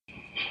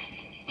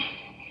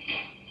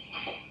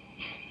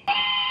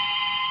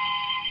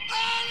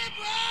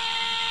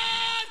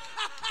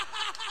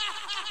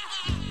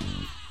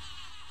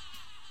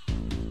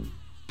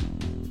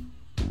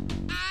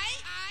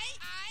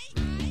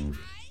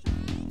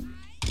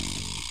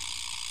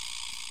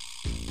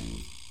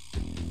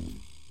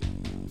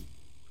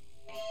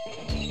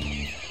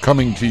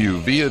Coming to you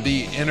via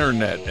the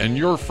internet and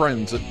your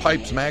friends at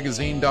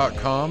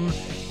PipesMagazine.com,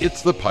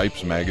 it's the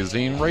Pipes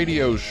Magazine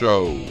radio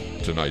show.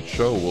 Tonight's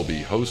show will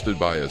be hosted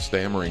by a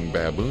stammering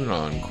baboon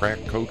on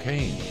crack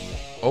cocaine.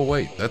 Oh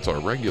wait, that's our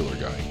regular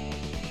guy.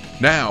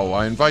 Now,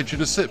 I invite you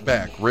to sit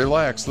back,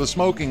 relax, the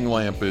smoking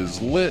lamp is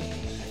lit.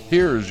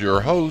 Here's your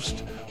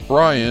host,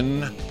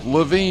 Brian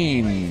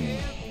Levine.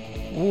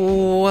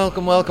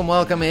 Welcome.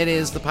 It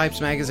is the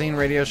Pipes Magazine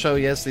radio show.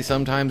 Yes, the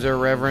sometimes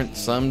irreverent,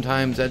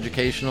 sometimes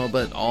educational,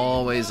 but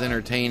always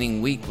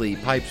entertaining weekly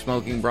pipe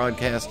smoking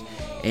broadcast.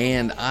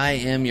 And I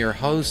am your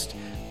host,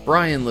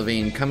 Brian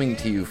Levine, coming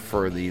to you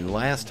for the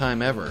last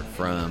time ever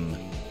from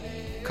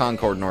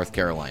Concord, North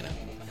Carolina.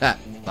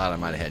 Thought I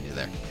might have had you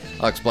there.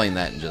 I'll explain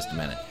that in just a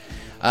minute.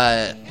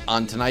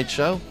 On tonight's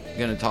show, I'm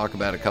going to talk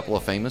about a couple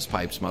of famous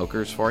pipe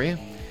smokers for you.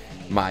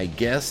 My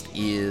guest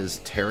is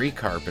Terry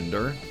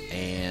Carpenter,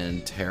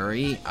 and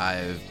Terry,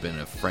 I've been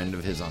a friend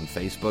of his on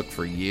Facebook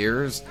for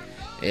years,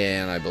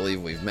 and I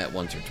believe we've met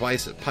once or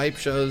twice at pipe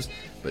shows,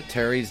 but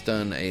Terry's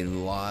done a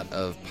lot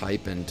of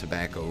pipe and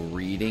tobacco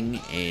reading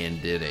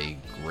and did a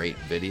great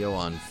video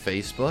on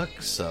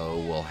Facebook, so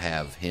we'll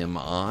have him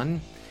on,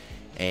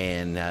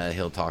 and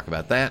he'll talk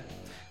about that.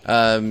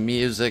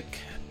 Music,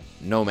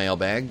 no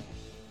mailbag,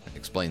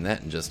 explain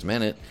that in just a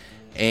minute.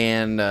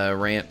 And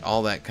rant,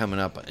 all that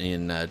coming up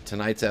in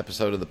tonight's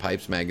episode of the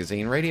Pipes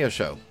Magazine radio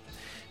show.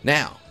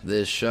 Now,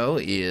 this show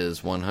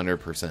is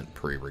 100%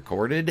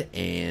 pre-recorded,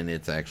 and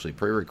it's actually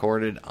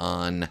pre-recorded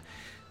on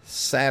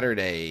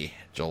Saturday,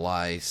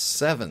 July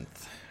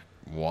 7th.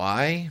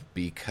 Why?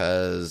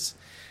 Because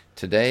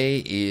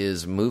today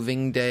is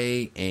moving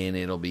day, and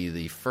it'll be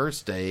the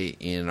first day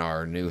in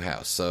our new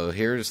house. So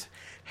here's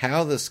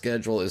how the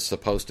schedule is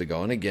supposed to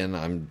go. And again,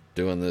 I'm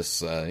doing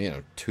this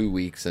 2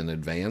 weeks in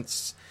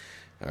advance.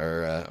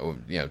 Or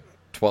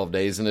 12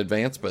 days in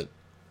advance, but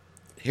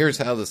here's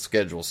how the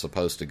schedule's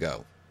supposed to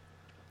go.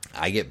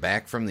 I get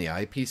back from the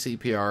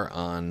IPCPR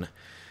on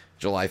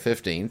July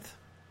 15th,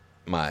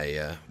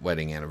 my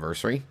wedding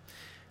anniversary,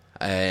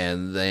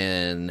 and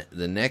then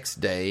the next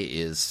day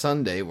is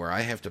Sunday, where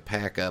I have to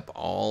pack up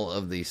all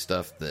of the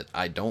stuff that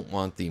I don't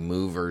want the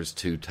movers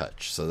to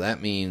touch. So that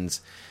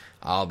means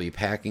I'll be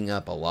packing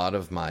up a lot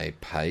of my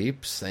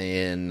pipes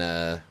and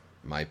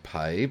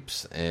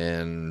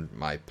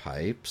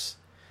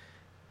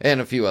and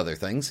a few other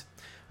things.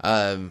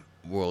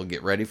 We'll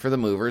get ready for the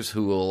movers,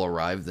 who will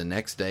arrive the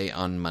next day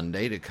on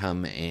Monday to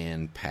come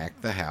and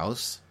pack the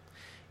house.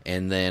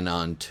 And then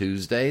on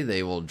Tuesday,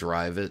 they will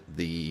drive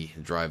the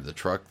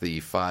truck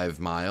the 5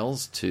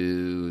 miles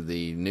to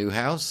the new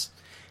house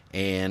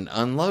and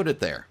unload it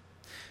there.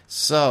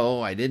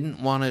 So I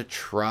didn't want to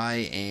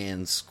try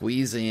and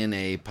squeeze in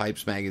a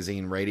Pipes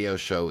Magazine radio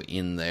show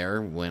in there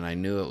when I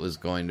knew it was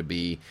going to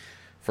be,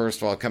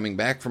 first of all, coming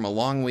back from a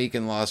long week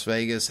in Las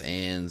Vegas,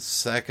 and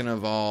second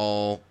of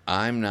all,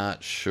 I'm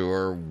not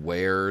sure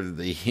what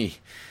the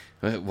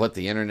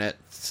internet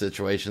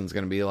situation is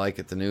going to be like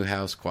at the new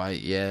house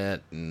quite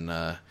yet, and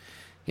a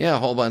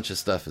whole bunch of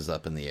stuff is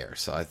up in the air.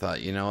 So I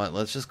thought, you know what,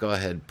 let's just go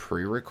ahead and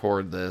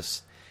pre-record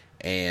this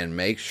and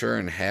make sure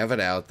and have it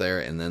out there,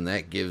 and then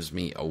that gives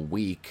me a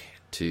week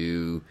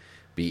to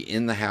be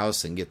in the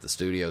house and get the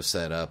studio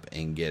set up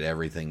and get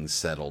everything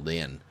settled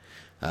in.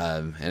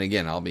 And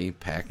again, I'll be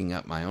packing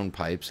up my own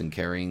pipes and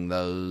carrying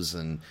those,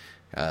 and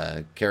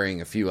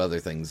carrying a few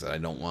other things that I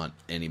don't want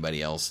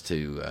anybody else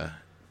to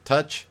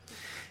touch.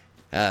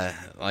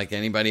 Like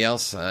anybody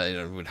else,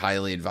 I would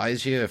highly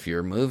advise you, if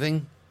you're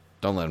moving,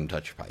 don't let them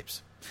touch your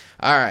pipes.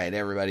 All right,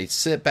 everybody,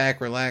 sit back,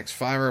 relax,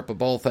 fire up a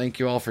bowl. Thank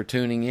you all for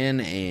tuning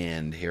in,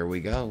 and here we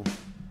go.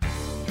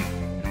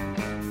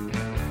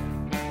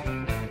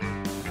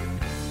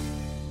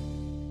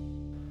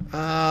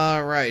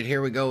 All right,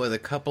 here we go with a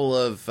couple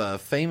of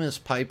famous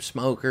pipe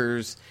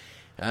smokers,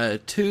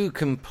 two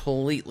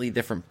completely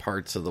different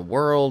parts of the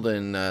world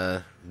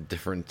and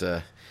different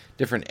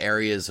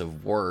areas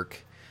of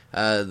work.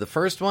 The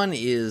first one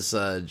is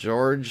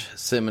George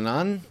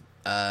Simenon,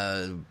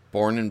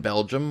 born in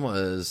Belgium,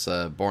 was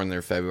born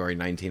there February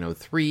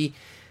 1903,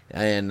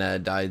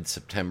 and died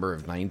September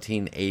of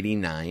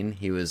 1989.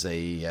 He was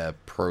a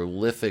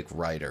prolific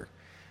writer.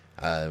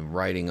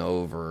 Writing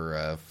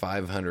over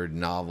 500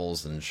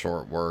 novels and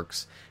short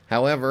works.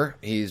 However,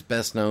 he's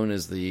best known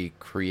as the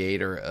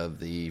creator of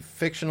the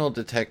fictional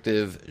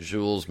detective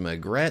Jules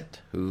Maigret,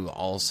 who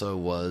also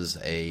was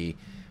a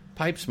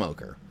pipe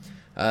smoker.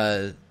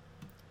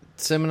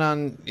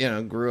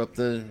 Simenon, grew up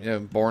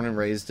born and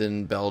raised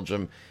in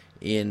Belgium.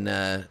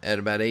 At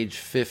about age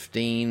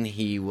 15,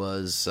 he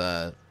was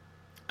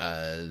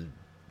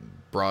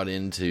brought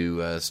in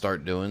to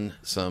start doing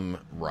some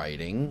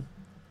writing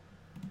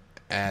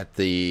at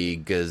the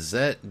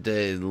Gazette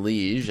de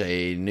Liege,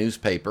 a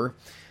newspaper,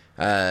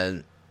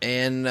 and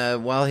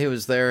while he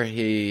was there,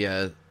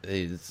 the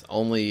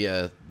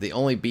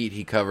only beat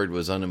he covered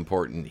was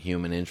unimportant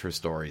human interest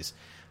stories,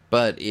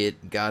 but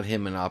it got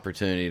him an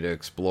opportunity to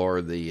explore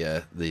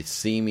the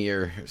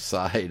seamier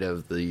side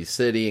of the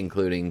city,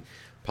 including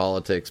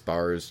politics,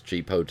 bars,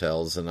 cheap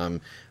hotels,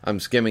 and I'm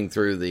skimming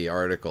through the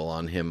article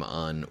on him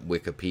on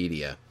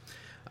Wikipedia.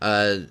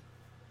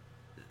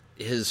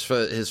 His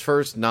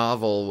first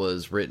novel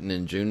was written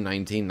in June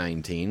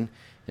 1919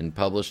 and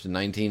published in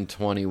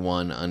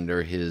 1921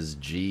 under his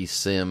G.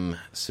 Sim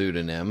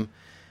pseudonym.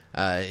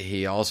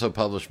 He also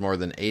published more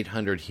than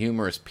 800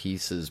 humorous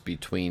pieces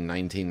between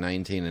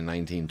 1919 and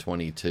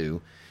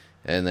 1922,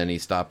 and then he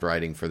stopped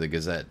writing for the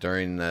Gazette.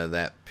 During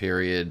that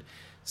period,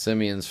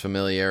 Simeon's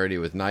familiarity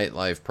with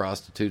nightlife,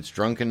 prostitutes,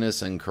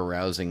 drunkenness, and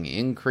carousing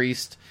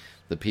increased.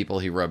 The people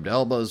he rubbed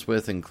elbows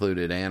with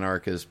included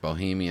anarchists,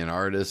 bohemian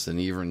artists, and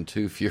even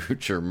 2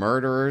 future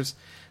murderers,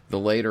 the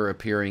later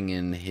appearing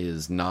in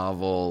his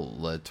novel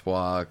Les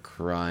Trois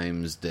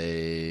Crimes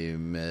de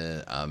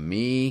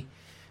Ami.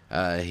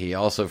 He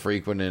also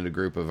frequented a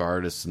group of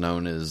artists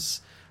known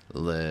as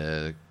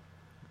Le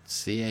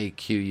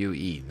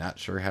Caque. Not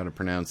sure how to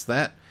pronounce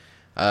that.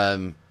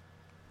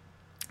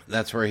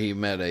 That's where he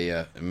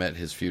met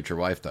his future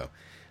wife, though.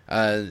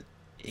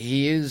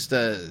 He used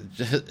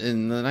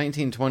in the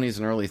 1920s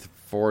and early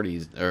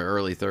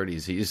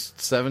 30s. He used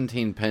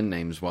 17 pen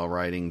names while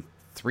writing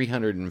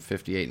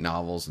 358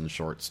 novels and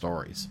short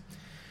stories.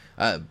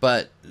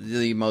 But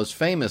the most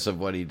famous of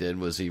what he did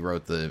was he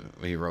wrote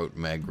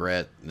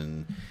Maigret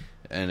and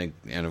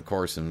of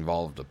course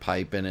involved a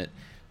pipe in it.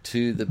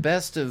 To the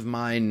best of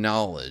my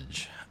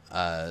knowledge,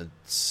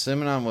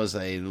 Simenon was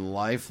a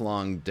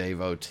lifelong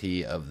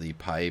devotee of the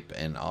pipe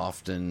and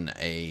often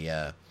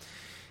a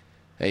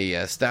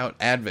stout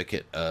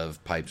advocate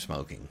of pipe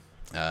smoking.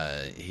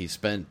 He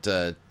spent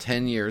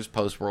 10 years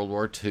post-World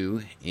War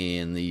II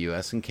in the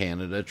U.S. and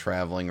Canada,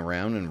 traveling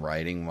around and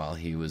writing while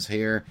he was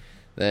here.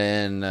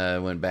 Then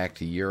went back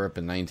to Europe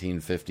in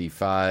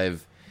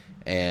 1955,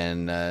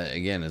 and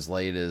again, as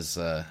late as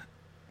a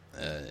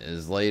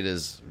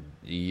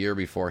year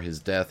before his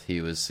death,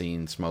 he was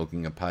seen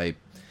smoking a pipe.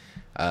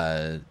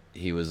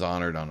 He was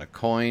honored on a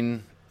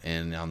coin,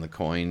 and on the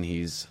coin,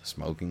 he's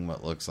smoking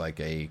what looks like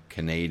a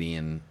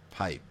Canadian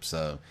pipe.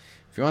 So,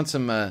 if you want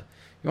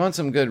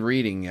some good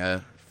reading,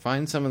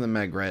 find some of the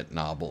Maigret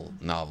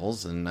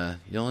novels, and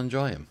you'll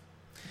enjoy them.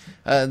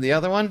 The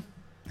other one.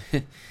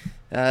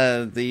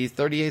 The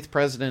 38th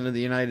President of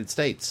the United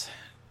States,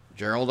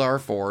 Gerald R.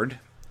 Ford,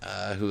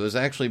 who was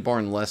actually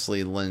born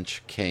Leslie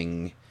Lynch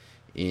King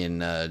in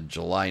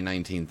July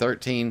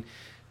 1913,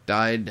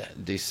 died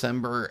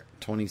December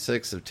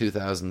 26th of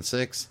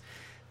 2006.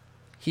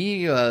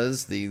 He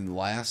was the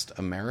last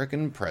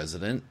American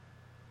president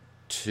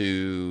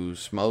to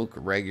smoke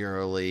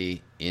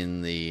regularly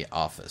in the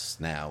office.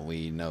 Now,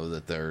 we know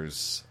that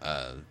there's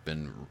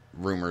been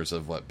rumors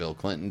of what Bill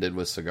Clinton did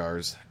with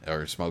cigars,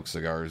 or smoked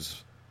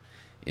cigars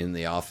in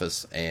the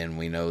office, and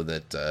we know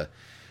that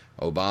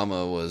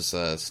Obama was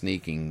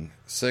sneaking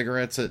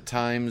cigarettes at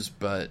times,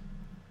 but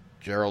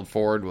Gerald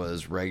Ford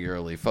was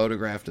regularly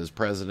photographed as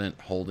president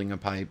holding a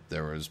pipe.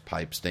 There was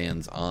pipe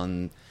stands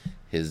on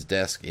his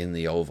desk in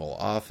the Oval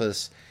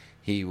Office.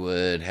 He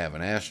would have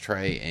an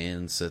ashtray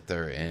and sit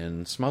there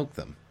and smoke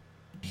them.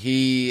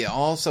 He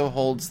also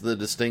holds the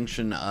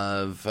distinction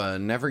of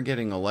never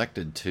getting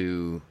elected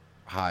to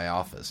high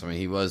office. I mean,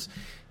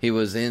 he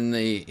was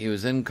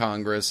in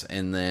Congress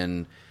and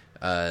then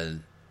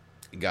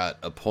got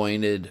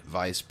appointed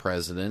vice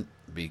president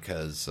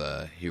because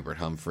Hubert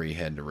Humphrey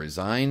had to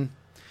resign,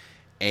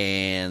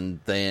 and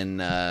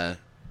then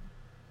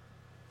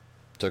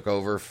took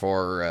over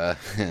for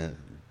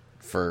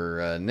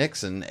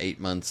Nixon 8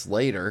 months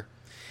later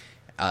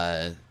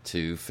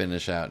to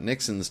finish out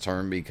Nixon's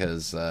term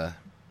because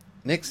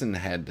Nixon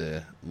had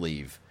to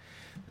leave.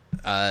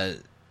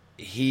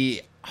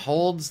 He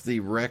holds the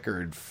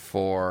record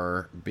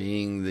for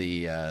being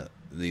the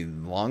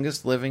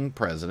longest living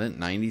president,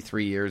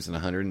 93 years and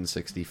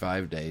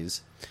 165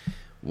 days,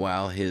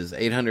 while his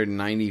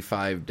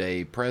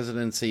 895-day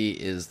presidency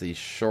is the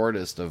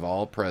shortest of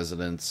all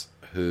presidents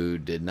who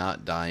did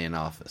not die in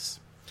office.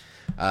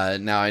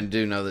 Now, I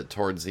do know that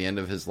towards the end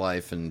of his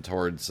life and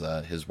towards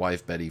his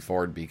wife, Betty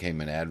Ford,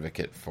 became an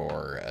advocate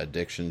for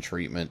addiction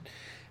treatment,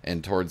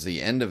 and towards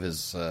the end of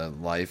his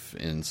life,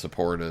 in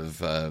support of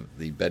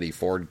the Betty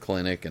Ford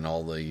Clinic and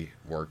all the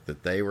work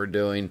that they were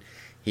doing,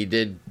 he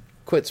did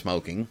quit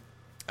smoking,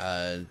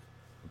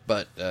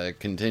 but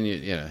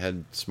continued,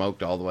 had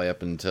smoked all the way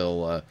up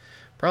until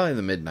probably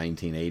the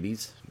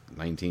mid-1980s,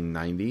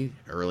 1990,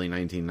 early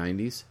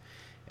 1990s,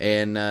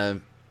 and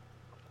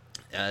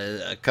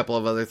a couple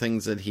of other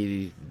things that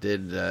he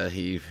did.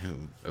 He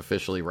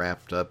officially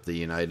wrapped up the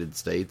United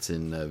States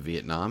in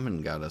Vietnam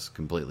and got us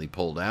completely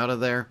pulled out of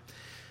there.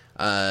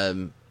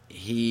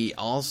 He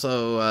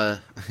also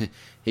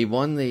he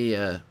won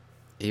the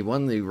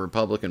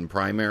Republican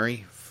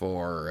primary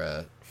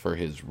for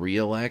his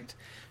reelect,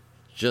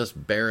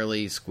 just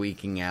barely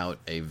squeaking out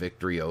a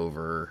victory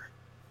over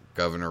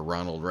Governor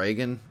Ronald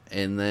Reagan,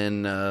 and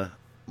then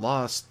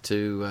lost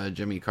to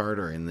Jimmy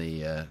Carter in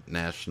the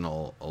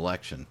national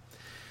election.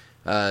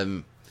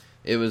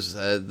 It was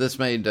this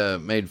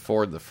made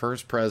Ford the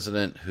first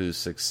president who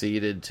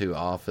succeeded to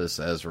office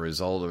as a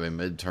result of a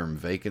midterm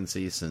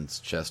vacancy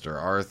since Chester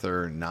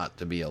Arthur not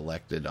to be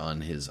elected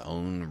on his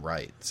own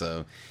right.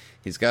 So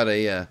he's got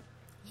a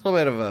little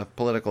bit of a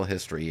political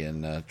history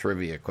and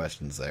trivia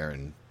questions there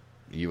in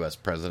U.S.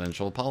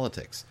 presidential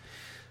politics.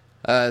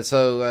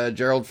 So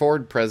Gerald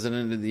Ford,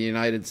 President of the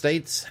United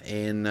States,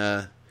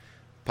 and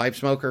pipe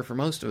smoker for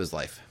most of his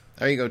life.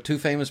 There you go, two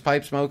famous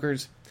pipe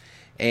smokers.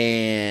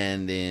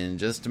 And in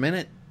just a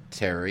minute,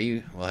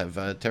 we'll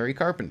have Terry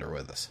Carpenter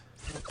with us.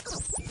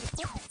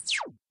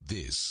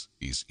 This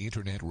is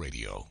Internet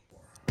Radio.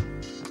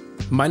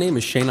 My name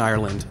is Shane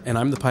Ireland, and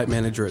I'm the pipe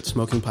manager at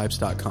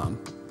SmokingPipes.com.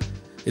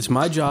 It's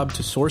my job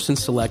to source and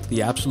select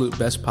the absolute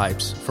best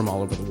pipes from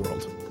all over the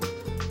world.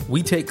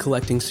 We take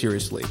collecting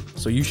seriously,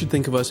 so you should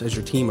think of us as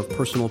your team of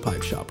personal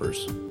pipe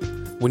shoppers.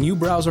 When you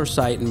browse our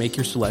site and make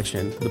your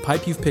selection, the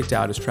pipe you've picked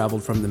out has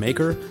traveled from the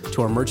maker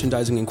to our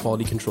merchandising and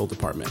quality control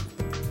department.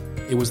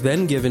 It was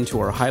then given to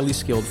our highly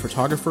skilled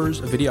photographers,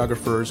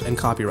 videographers, and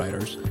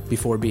copywriters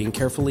before being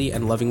carefully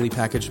and lovingly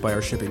packaged by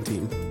our shipping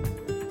team.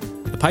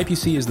 The pipe you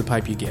see is the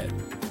pipe you get,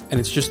 and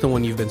it's just the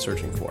one you've been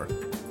searching for.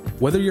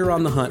 Whether you're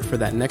on the hunt for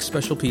that next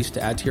special piece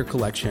to add to your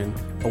collection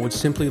or would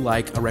simply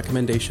like a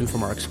recommendation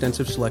from our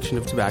extensive selection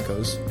of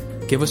tobaccos,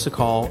 give us a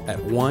call at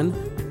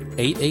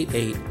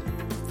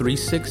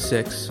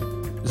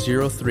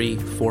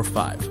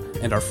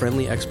 1-888-366-0345, and our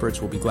friendly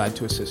experts will be glad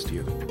to assist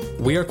you.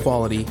 We are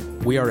quality,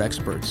 we are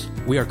experts,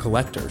 we are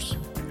collectors,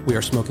 we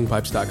are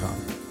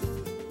SmokingPipes.com.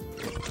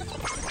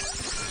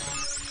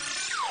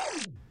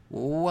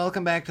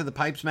 Welcome back to the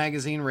Pipes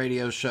Magazine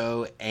radio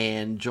show,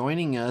 and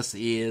joining us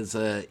is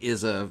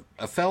a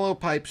fellow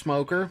pipe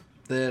smoker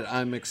that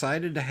I'm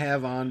excited to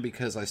have on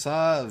because I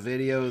saw a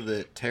video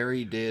that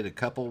Terry did a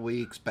couple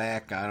weeks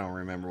back. I don't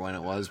remember when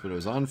it was, but it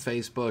was on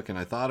Facebook, and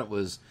I thought it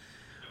was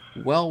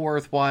well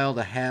worthwhile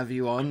to have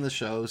you on the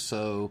show.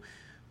 So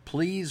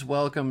please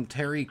welcome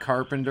Terry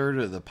Carpenter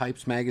to the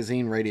Pipes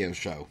Magazine radio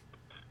show.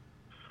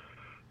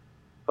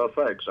 Oh,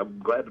 thanks. I'm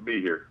glad to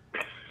be here.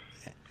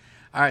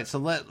 All right, so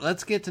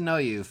let's get to know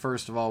you.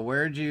 First of all,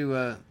 where'd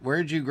you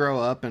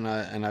grow up? And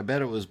I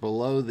bet it was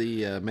below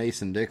the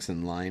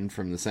Mason-Dixon line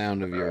from the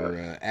sound of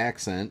your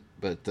accent.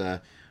 But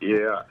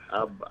yeah,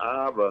 I'm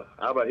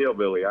a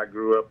hillbilly. I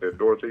grew up in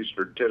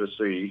northeastern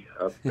Tennessee,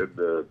 up in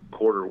the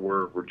corner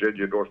where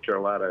Virginia, North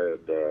Carolina,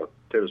 and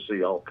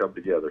Tennessee all come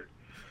together.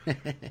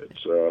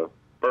 It's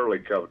Burley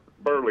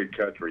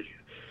country,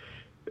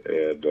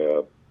 and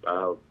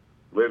I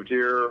lived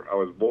here. I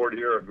was born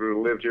here. I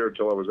lived here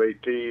until I was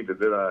 18, and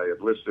then I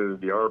enlisted in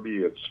the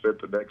Army and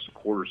spent the next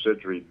quarter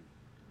century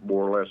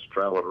more or less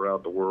traveling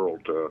around the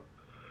world,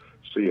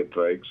 seeing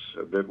things.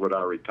 And then when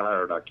I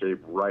retired, I came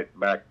right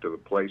back to the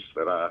place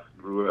that I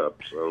grew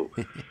up. So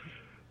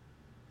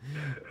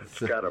it's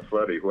kind of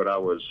funny. When I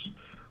was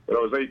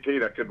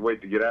 18, I couldn't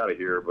wait to get out of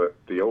here. But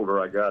the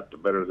older I got, the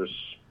better this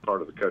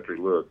part of the country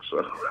looks.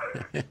 So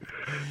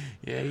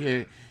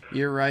yeah,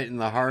 You're right in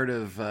the heart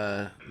of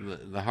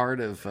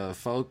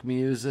folk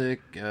music,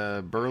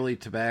 burley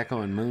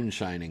tobacco, and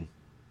moonshining.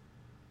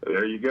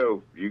 There you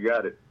go. You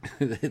got it.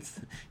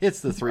 it's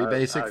the three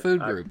basic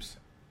food groups.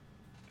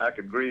 I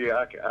could agree.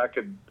 I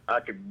could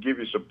give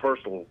you some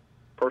personal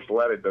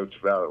anecdotes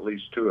about at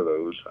least two of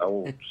those. I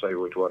won't say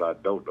which one I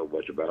don't know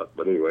much about,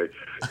 but anyway.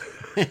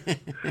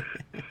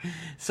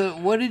 So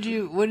what did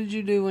you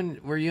do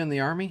were you in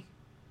the Army?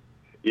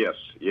 Yes.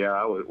 Yeah.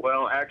 I was.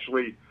 Well,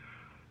 actually,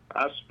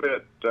 I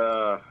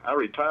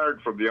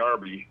retired from the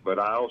Army, but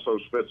I also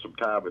spent some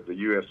time in the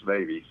U.S.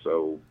 Navy.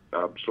 So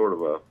I'm sort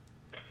of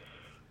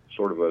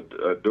a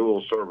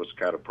dual service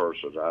kind of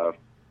person. I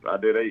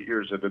did 8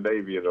 years in the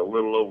Navy and a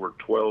little over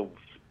 12,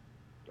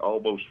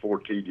 almost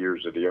 14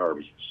 years in the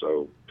Army.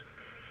 So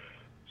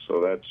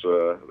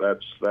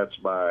that's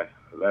my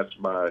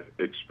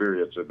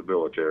experience in the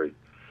military.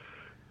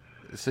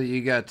 So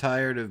you got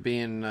tired of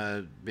being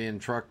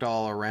trucked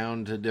all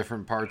around to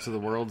different parts of the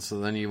world, so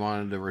then you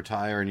wanted to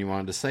retire and you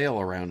wanted to sail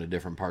around to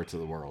different parts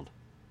of the world.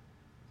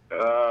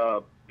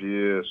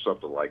 Yeah,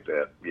 something like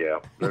that. Yeah,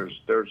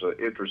 there's an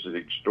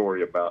interesting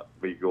story about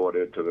me going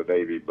into the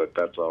Navy, but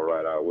that's all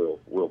right. I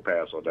will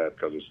pass on that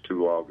because it's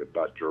too long and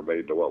not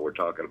germane to what we're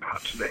talking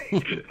about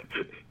today.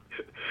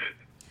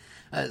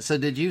 So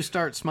did you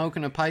start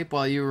smoking a pipe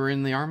while you were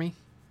in the Army?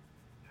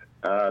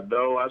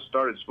 No, I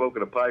started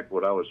smoking a pipe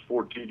when I was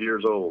 14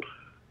 years old.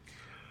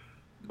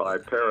 My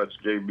parents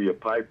gave me a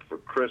pipe for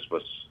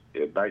Christmas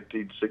in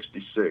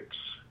 1966,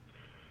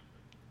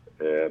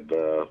 and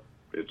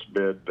it's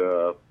been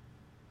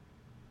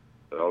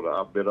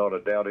I've been on a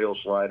downhill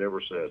slide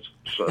ever since.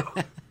 So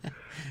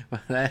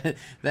well,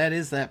 that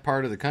is that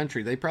part of the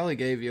country. They probably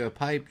gave you a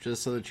pipe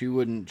just so that you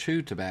wouldn't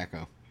chew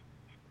tobacco.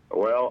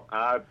 Well,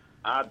 I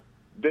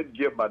didn't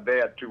give my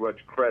dad too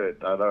much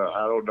credit. I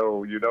don't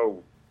know. You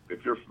know,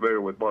 if you're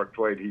familiar with Mark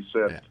Twain, he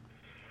said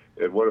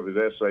in one of his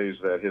essays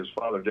that his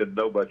father didn't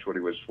know much when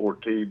he was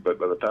 14, but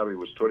by the time he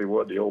was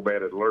 21, the old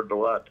man had learned a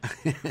lot.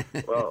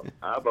 Well,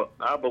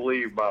 I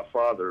believe my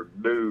father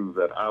knew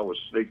that I was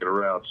sneaking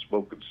around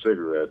smoking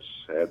cigarettes,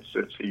 and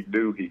since he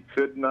knew he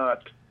could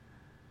not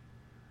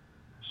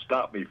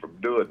stop me from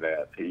doing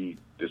that, he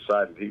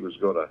decided he was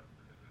going to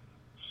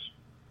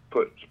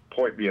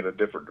point me in a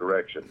different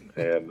direction.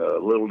 And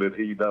little did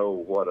he know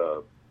what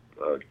a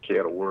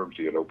can of worms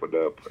he had opened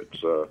up.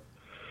 It's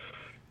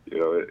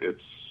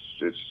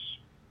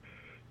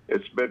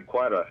it's been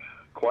quite a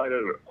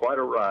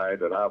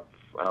ride, and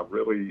I've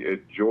really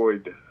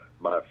enjoyed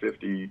my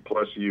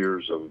 50+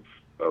 years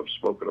of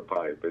smoking a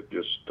pipe. It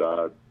just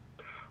I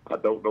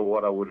don't know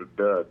what I would have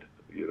done,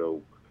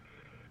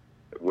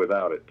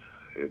 without it.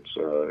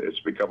 It's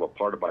become a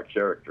part of my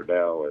character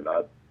now, and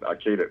I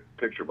can't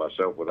picture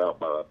myself without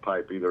my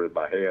pipe either in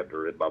my hand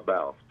or in my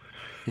mouth.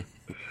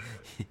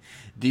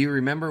 Do you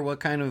remember what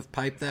kind of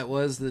pipe that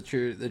was that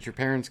your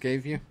parents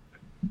gave you?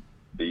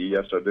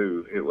 Yes, I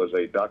do. It was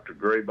a Dr.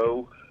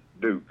 Graybo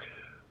Duke.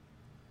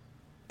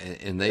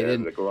 And they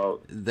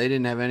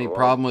didn't have any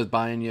problem with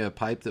buying you a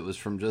pipe that was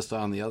from just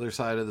on the other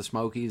side of the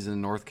Smokies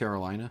in North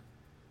Carolina?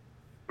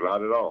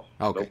 Not at all.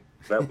 Okay.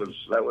 Nope.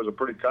 That was a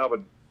pretty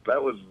common.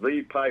 That was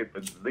the pipe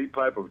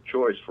of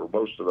choice for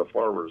most of the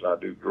farmers I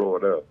knew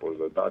growing up was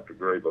a Dr.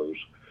 Graybo's.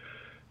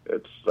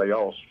 They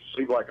all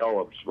seemed like all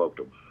of them smoked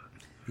them.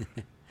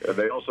 And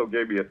they also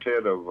gave me a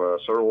tin of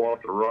Sir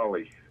Walter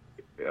Raleigh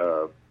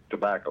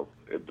tobacco,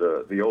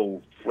 the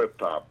old flip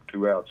top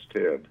 2-ounce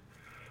tin.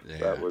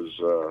 Yeah.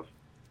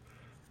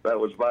 That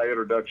was my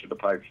introduction to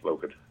pipe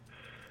smoking.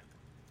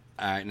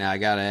 All right, now I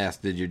gotta ask: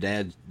 Did your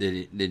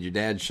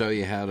dad show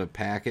you how to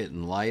pack it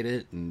and light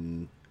it,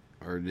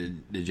 or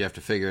did you have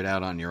to figure it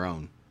out on your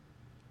own?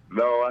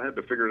 No, I had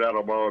to figure it out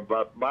on my own.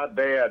 But my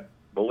dad,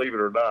 believe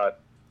it or not,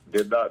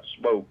 did not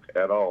smoke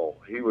at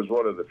all. He was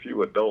one of the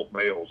few adult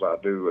males I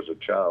knew as a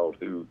child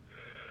who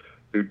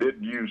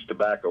didn't use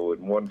tobacco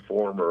in one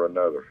form or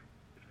another.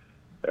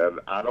 And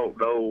I don't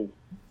know,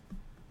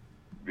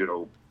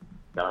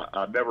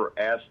 I never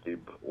asked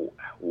him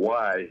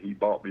why he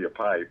bought me a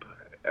pipe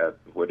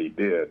when he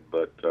did,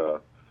 but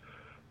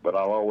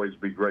I'll always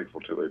be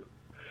grateful to him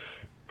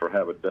for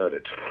having done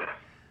it.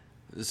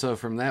 So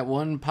from that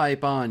one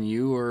pipe on,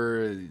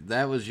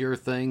 that was your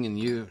thing,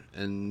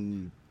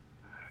 and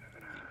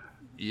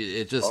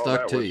it just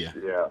stuck to you.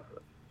 Yeah,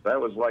 that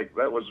was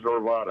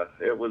Nirvana.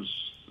 It was.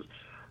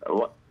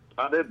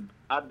 I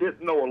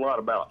didn't know a lot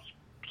about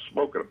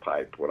smoking a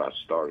pipe when I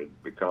started,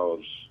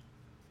 because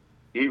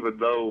even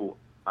though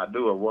I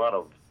knew a lot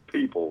of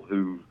people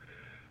who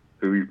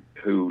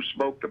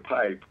smoked a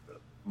pipe,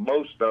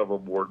 most of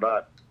them were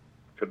not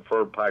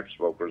confirmed pipe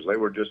smokers. They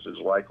were just as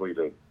likely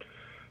to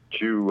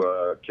chew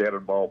a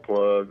cannonball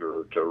plug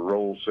or to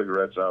roll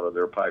cigarettes out of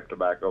their pipe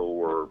tobacco,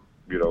 or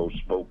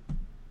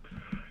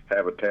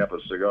have a tap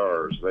of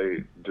cigars.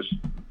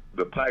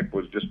 The pipe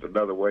was just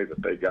another way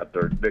that they got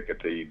their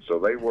nicotine, so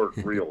they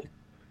weren't real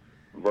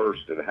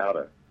versed in how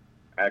to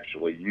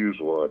actually use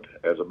one.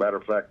 As a matter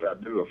of fact, I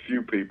knew a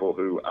few people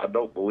who I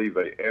don't believe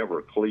they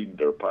ever cleaned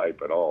their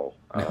pipe at all.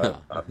 As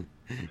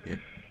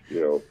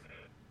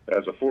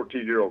a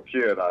 14-year-old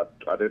kid, I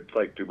didn't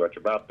think too much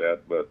about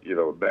that, but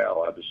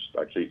now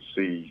I can't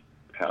see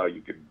how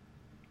you could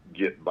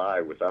get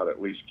by without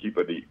at least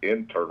keeping the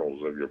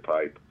internals of your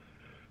pipe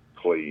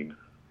clean.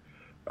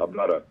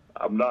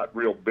 I'm not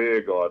real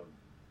big on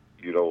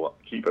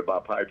keeping my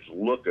pipes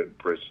looking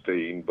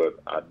pristine, but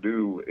I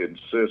do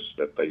insist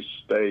that they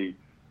stay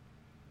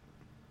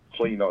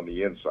clean on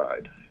the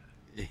inside.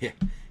 Yeah.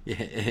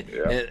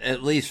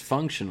 At least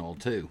functional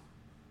too.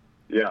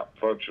 Yeah,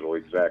 functional,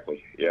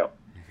 exactly. Yeah.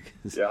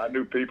 Yeah, I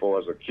knew people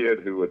as a kid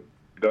who would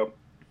dump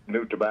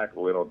new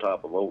tobacco in on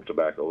top of old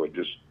tobacco and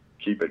just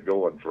keep it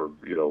going for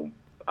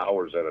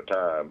hours at a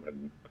time,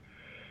 and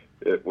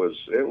it was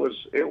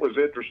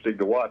interesting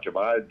to watch them.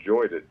 I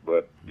enjoyed it,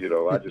 but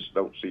I just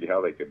don't see how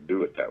they could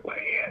do it that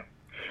way.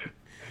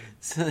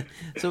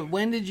 So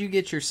when did you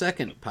get your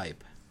second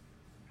pipe?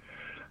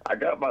 I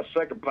got my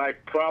second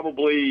pipe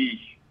probably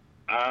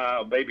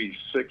maybe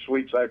 6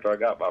 weeks after I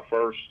got my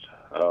first.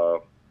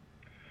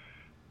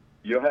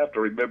 You'll have to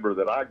remember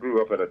that I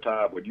grew up at a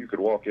time when you could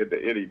walk into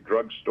any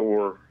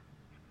drugstore,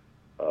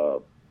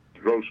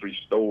 grocery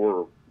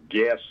store,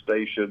 gas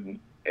station,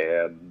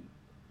 and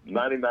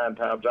 99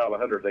 times out of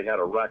 100, they had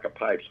a rack of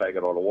pipes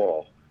hanging on the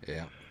wall.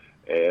 Yeah.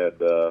 And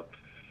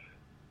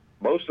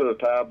most of the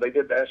time, they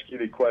didn't ask you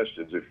any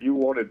questions. If you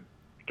wanted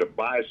to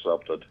buy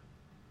something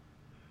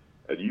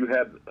and you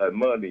had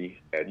money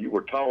and you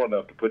were tall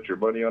enough to put your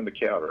money on the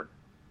counter,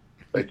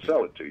 they'd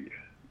sell it to you.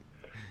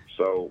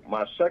 So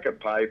my second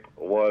pipe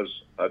was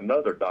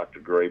another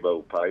Dr.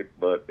 Graybo pipe,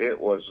 but it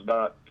was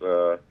not.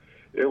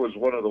 It was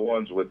one of the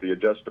ones with the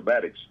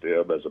adjustomatic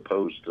stem as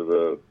opposed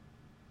to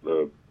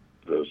the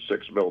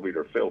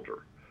 6mm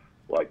filter,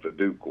 like the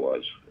Duke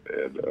was,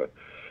 and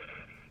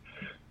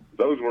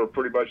those were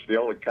pretty much the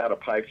only kind of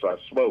pipes I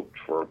smoked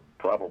for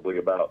probably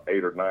about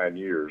 8 or 9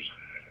 years,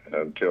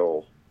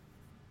 until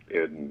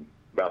in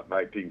about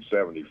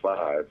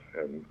 1975,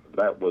 and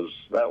that was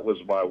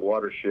my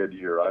watershed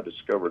year. I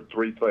discovered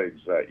three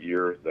things that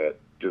year that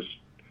just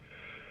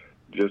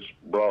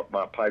brought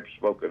my pipe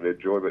smoking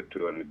enjoyment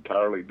to an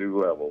entirely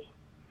new level.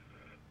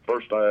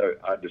 First,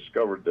 I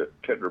discovered the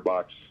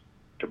tinderbox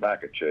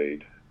tobacco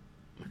chain,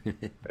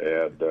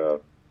 and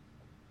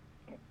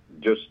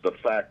just the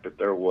fact that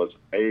there was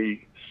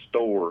a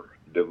store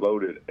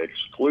devoted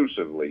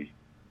exclusively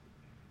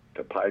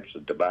to pipes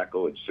and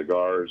tobacco and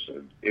cigars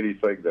and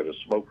anything that a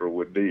smoker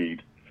would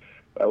need,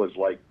 that was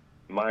like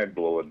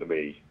mind-blowing to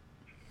me.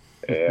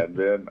 And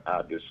then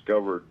I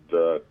discovered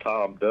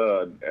Tom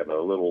Dunn and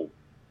a little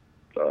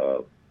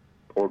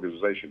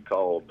organization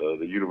called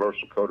the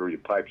Universal Coterie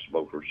of Pipe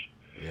Smokers.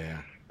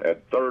 Yeah. And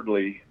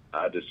thirdly,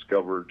 I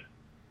discovered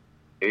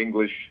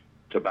English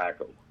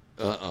tobacco.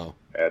 Uh-oh.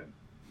 And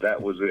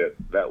that was it.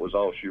 That was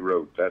all she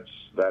wrote.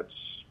 That's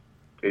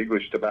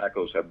English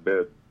tobaccos have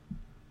been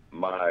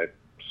my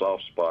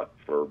soft spot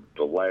for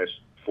the last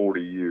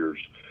 40 years.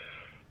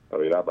 I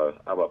mean,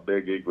 I'm a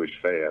big English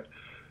fan.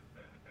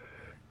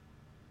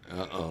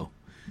 Uh-oh.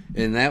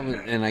 And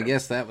I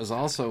guess that was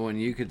also when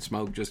you could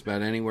smoke just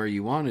about anywhere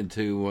you wanted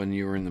to when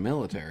you were in the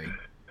military.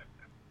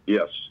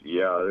 Yes,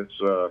 yeah. It's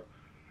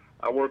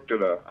I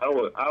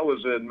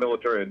was in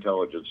military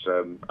intelligence,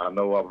 and I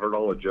know I've heard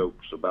all the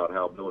jokes about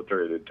how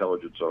military and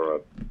intelligence are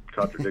a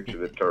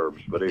contradiction in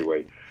terms. But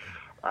anyway,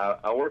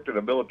 I worked in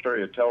a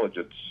military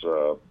intelligence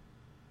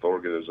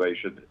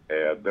organization,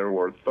 and there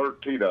were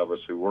 13 of us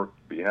who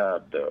worked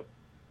behind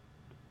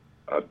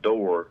a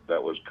door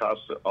that was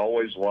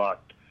always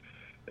locked,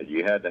 and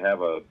you had to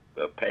have a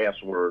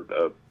password,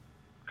 a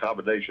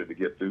combination to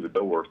get through the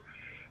door.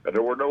 And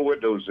there were no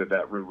windows in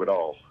that room at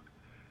all.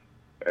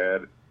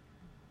 And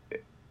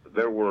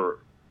there were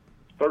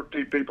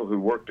 13 people who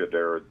worked in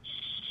there, and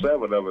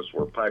 7 of us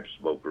were pipe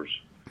smokers.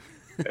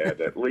 And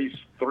at least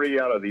 3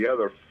 out of the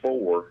other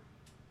 4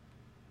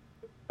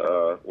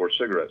 were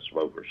cigarette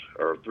smokers,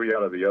 or 3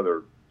 out of the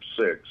other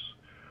 6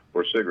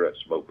 were cigarette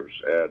smokers.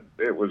 And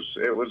it was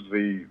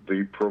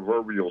the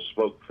proverbial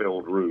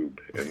smoke-filled room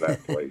in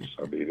that place.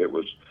 I mean, it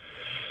was,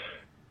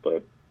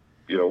 but,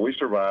 you know, we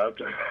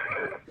survived.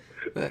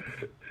 That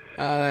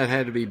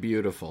had to be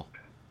beautiful.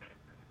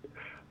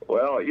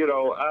 Well, you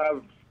know,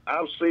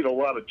 I've seen a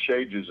lot of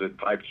changes in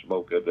pipe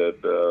smoking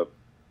and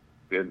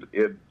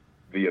in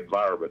the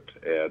environment,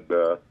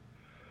 and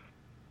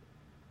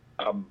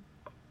I'm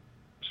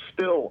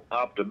still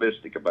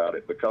optimistic about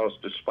it, because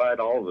despite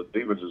all the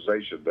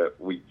demonization that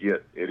we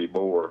get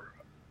anymore,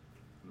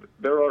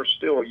 there are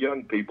still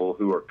young people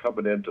who are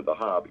coming into the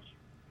hobby.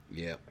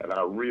 Yeah. And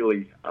I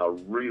really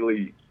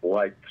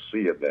like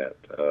seeing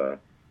that.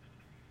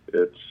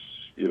 It's,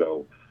 you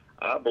know,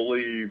 I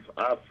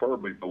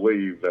firmly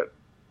believe that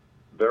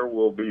there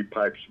will be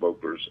pipe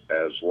smokers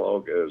as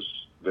long as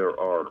there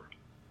are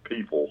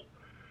people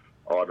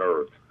on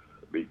Earth,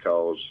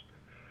 because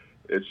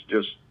it's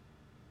just,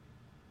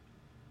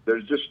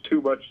 there's just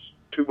too many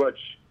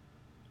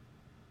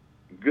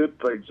good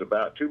things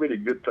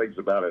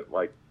about it.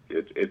 Like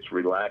it's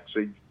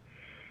relaxing,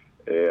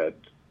 and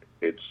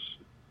it's,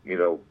 you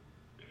know,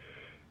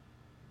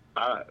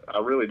 I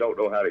really don't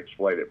know how to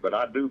explain it, but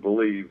I do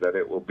believe that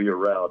it will be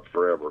around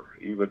forever,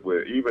 even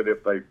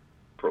if they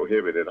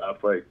prohibit it. I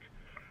think,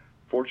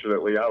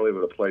 fortunately, I live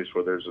in a place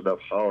where there's enough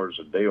hollers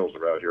and dales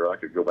around here. I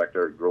could go back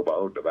there and grow my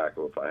own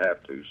tobacco if I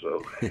have to.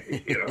 So,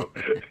 you know,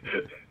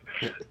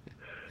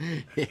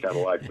 kind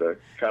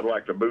of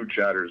like the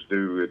moonshiners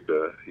do,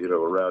 you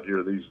know, around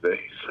here these days.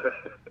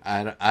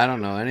 I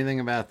don't know anything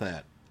about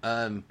that.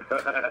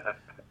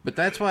 But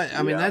that's why.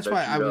 I mean, that's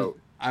why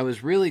I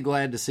was really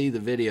glad to see the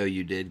video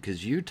you did,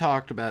 because you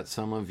talked about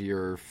some of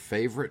your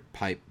favorite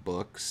pipe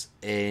books,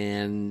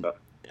 and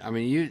I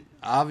mean,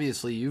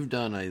 you've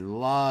done a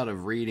lot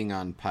of reading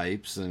on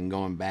pipes and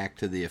going back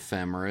to the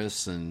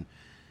ephemeris,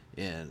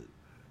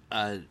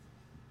 but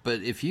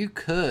if you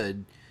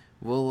could,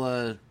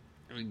 we'll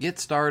get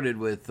started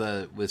with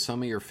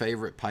some of your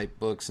favorite pipe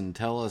books and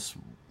tell us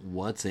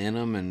what's in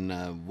them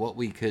and what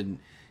we could,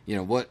 you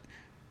know,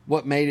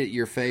 what made it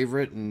your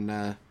favorite,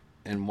 and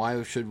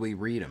why should we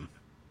read them?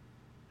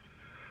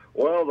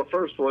 Well, the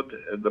first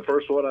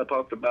one I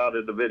talked about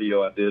in the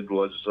video I did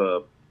was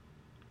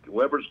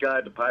Weber's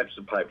Guide to Pipes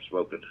and Pipe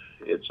Smoking.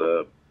 It's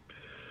a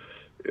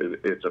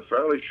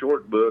fairly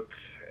short book,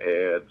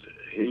 and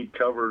he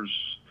covers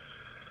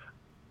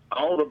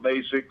all the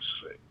basics.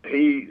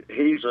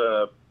 He's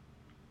a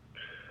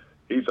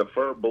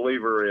firm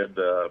believer in.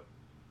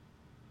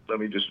 Let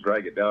me just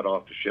drag it down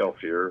off the shelf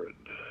here and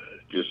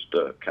just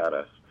kind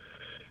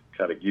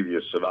of give you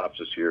a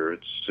synopsis here.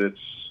 It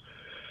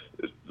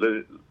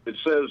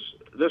says,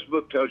 this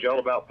book tells you all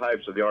about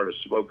pipes and the art of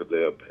smoking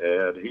them,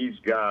 and he's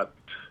got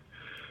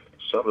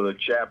some of the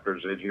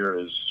chapters in here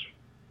is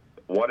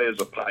what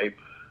is a pipe,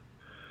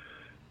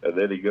 and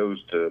then he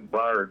goes to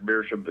Breyer and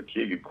Meerschaum, the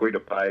king and queen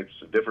of pipes,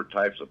 and different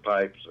types of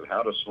pipes, and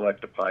how to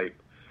select a pipe,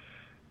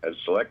 and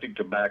selecting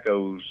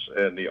tobaccos,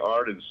 and the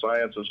art and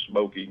science of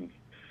smoking.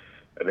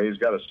 And then he's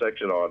got a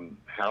section on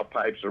how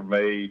pipes are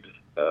made,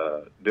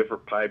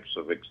 different types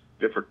of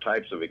different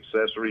types of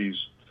accessories.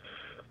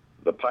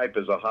 The Pipe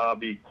is a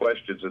Hobby,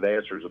 questions and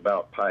answers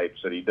about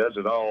pipes, and he does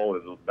it all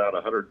in about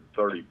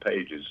 130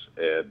 pages.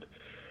 And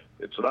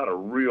it's not a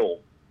real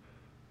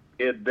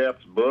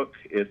in-depth book.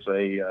 It's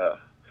a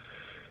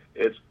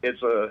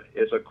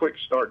quick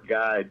start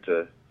guide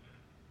to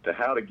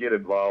how to get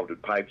involved in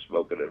pipe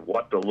smoking and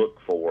what to look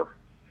for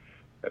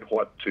and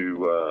what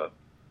to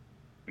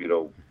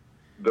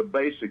the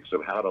basics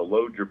of how to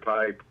load your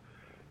pipe,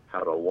 how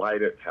to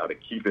light it, how to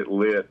keep it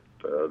lit,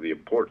 the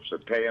importance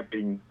of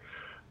tamping,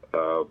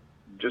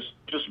 just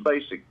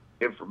basic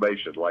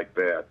information like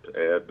that.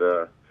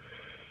 And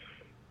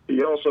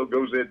he also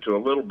goes into a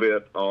little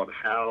bit on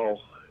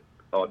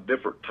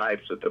different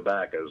types of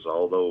tobaccos,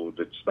 although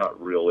it's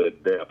not real in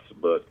depth,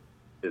 but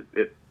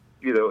it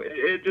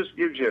just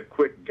gives you a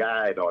quick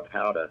guide on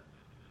how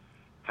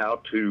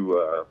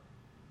to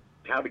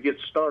get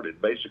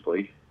started,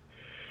 basically.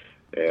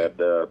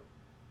 And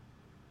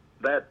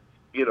I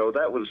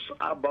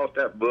bought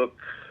that book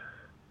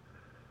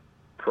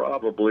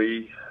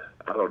probably,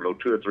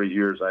 2 or 3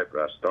 years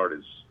after I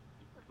started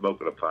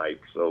smoking a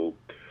pipe. So,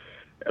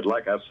 and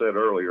like I said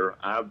earlier,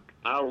 I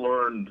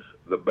learned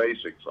the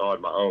basics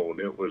on my own.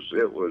 It was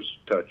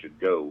touch and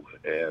go,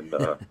 and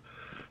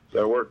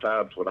there were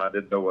times when I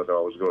didn't know whether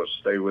I was going to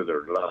stay with it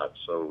or not.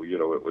 So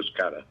it was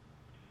kind of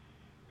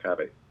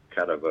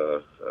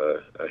a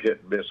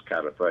hit and miss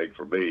kind of thing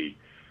for me.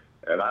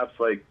 And I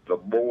think the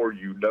more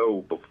you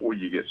know before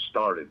you get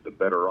started, the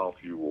better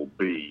off you will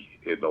be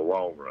in the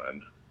long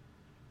run.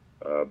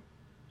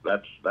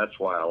 That's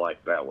why I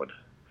like that one.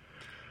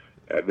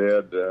 And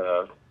then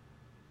the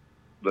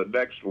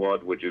next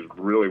one, which is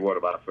really one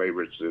of my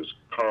favorites, is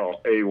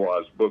Carl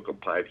Awa's Book of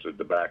Pipes and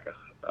Tobacco.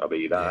 I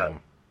mean,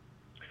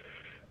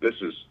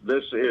 this is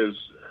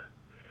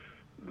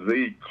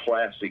the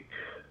classic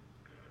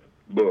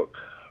book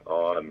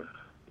on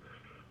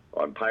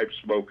pipe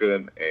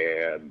smoking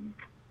and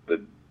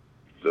the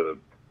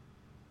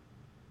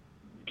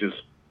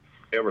just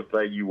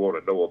everything you want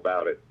to know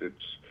about it.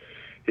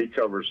 He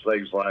covers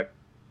things like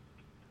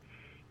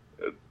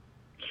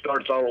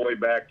starts all the way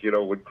back,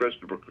 when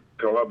Christopher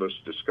Columbus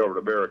discovered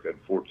America in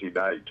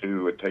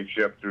 1492, and takes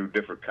you up through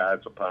different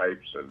kinds of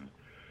pipes and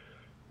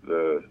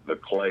the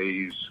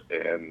clays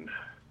and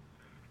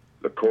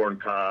the corn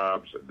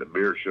cobs and the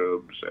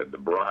meerschaums and the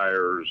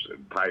briars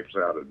and pipes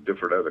out of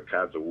different other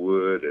kinds of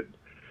wood,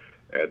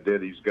 and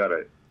then he's got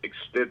an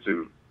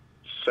extensive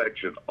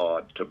section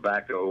on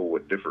tobacco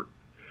and different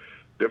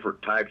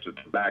types of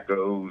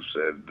tobaccos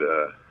and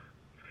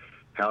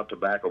how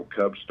tobacco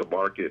comes to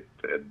market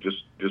and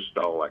just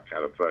all that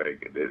kind of thing.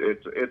 And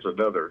it's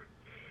another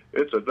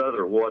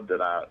one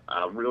that I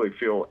really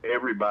feel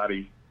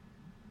everybody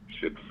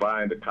should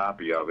find a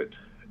copy of it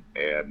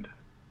and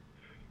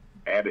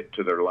add it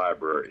to their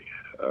library.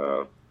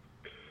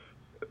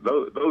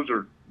 Those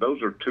are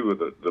two of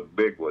the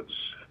big ones.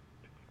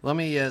 Let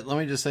me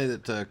just say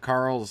that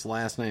Carl's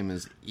last name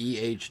is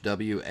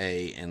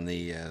EHWA, and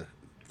the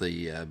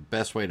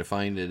best way to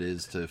find it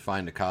is to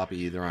find a copy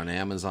either on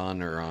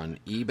Amazon or on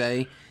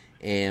eBay.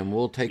 And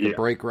we'll take a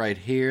break right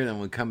here. Then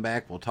we'll come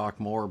back. We'll talk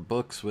more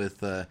books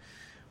with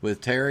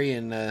Terry,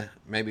 and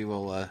maybe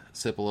we'll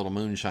sip a little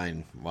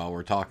moonshine while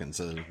we're talking.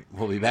 So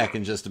we'll be back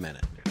in just a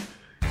minute.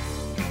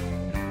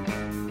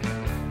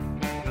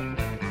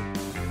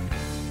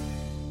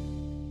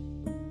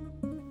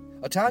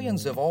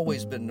 Italians have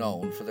always been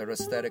known for their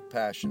aesthetic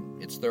passion.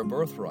 It's their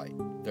birthright,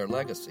 their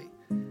legacy.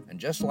 And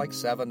just like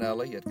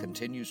Savinelli, it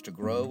continues to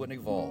grow and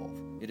evolve.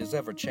 It is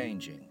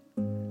ever-changing.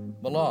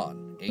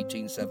 Milan,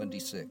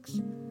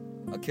 1876.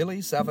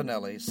 Achille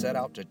Savinelli set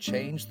out to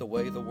change the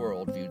way the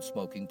world viewed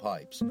smoking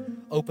pipes,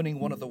 opening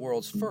one of the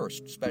world's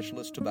first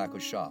specialist tobacco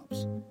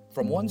shops.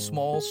 From one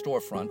small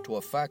storefront to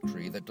a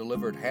factory that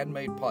delivered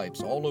handmade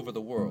pipes all over the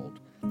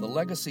world, the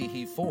legacy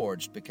he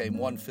forged became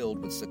one filled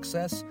with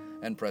success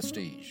and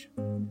prestige.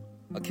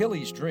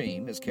 Achilles'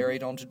 dream is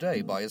carried on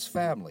today by his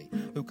family,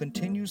 who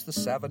continues the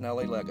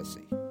Savinelli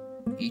legacy.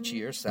 Each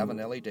year,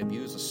 Savinelli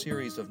debuts a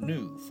series of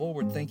new,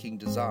 forward-thinking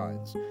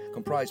designs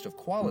comprised of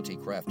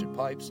quality-crafted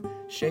pipes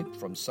shaped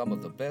from some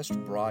of the best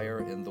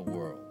briar in the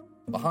world.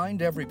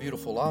 Behind every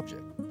beautiful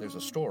object, there's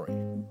a story.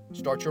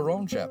 Start your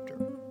own chapter.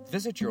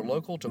 Visit your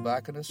local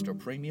tobacconist or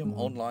premium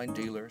online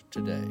dealer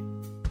today.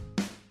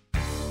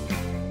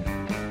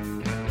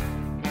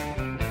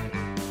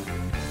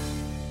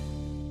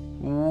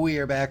 We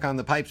are back on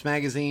the Pipes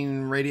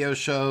Magazine radio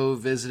show,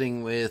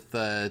 visiting with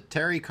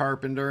Terry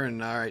Carpenter.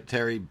 And all right,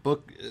 Terry,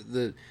 book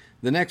the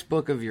next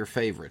book of your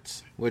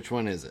favorites. Which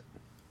one is it?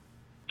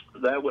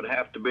 That would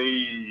have to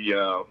be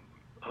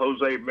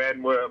Jose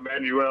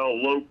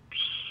Manuel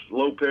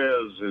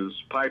Lopez's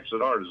Pipes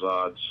and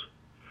Artisans.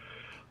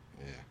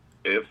 Yeah.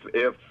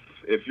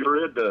 If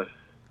you're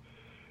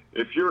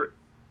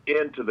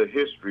into the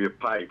history of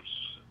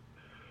pipes,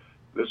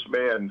 this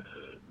man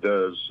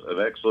does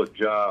an excellent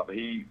job.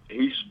 He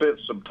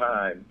spent some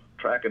time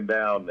tracking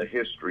down the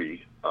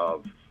history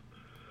of,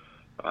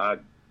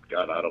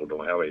 God, I don't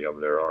know how many of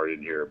them there are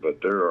in here, but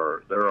there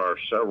are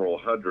several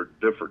hundred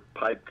different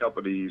pipe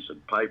companies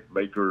and pipe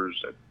makers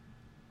and,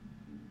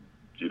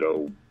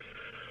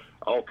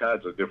 all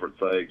kinds of different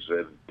things.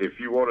 And if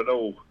you want to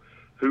know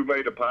who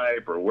made a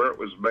pipe or where it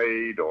was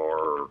made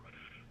or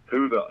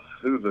who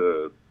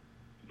the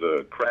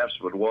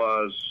craftsman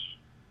was,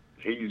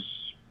 he's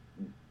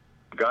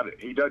got it.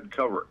 He doesn't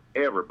cover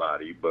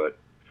everybody, but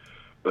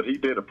he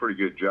did a pretty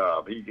good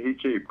job. He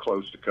came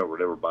close to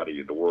covering everybody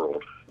in the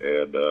world,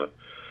 and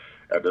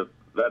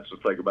that's the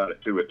thing about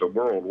it too. It's a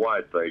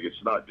worldwide thing.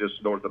 It's not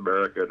just North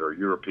American or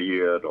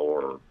European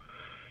or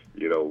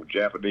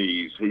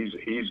Japanese.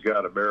 He's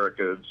got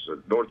Americans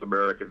and North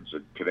Americans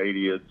and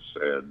Canadians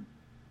and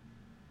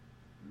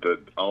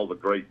all the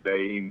Great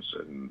Danes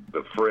and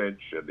the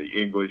French and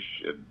the English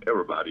and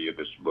everybody in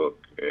this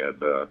book.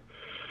 And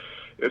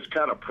it's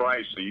kind of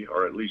pricey,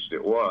 or at least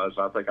it was.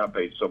 I think I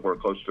paid somewhere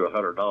close to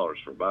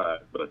 $100 for mine,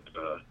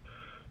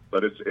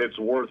 but it's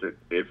worth it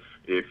if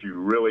you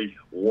really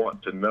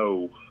want to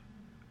know.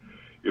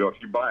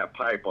 If you buy a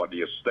pipe on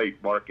the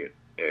estate market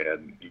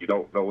and you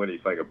don't know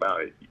anything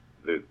about it,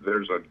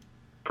 there's a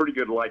pretty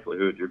good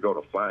likelihood you're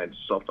going to find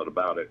something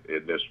about it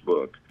in this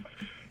book.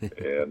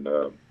 And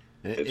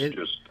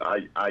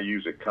I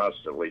use it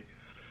constantly.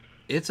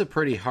 It's a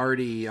pretty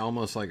hardy,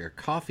 almost like a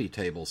coffee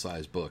table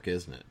size book,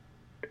 isn't it?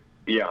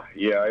 Yeah.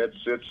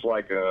 It's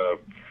like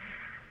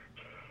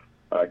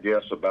I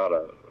guess about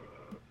a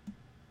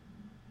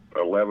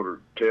 11 or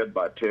 10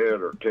 by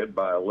 10 or 10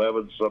 by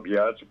 11 something.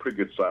 Yeah, it's a pretty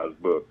good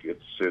sized book.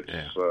 It's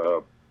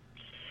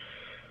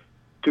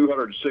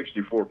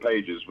 264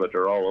 pages, but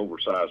they're all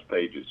oversized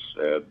pages,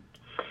 and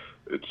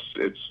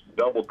it's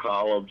double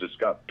columns. It's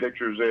got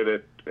pictures in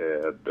it,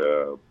 and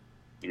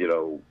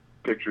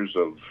pictures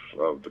of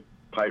the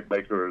pipe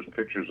makers,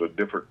 pictures of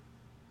different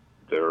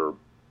their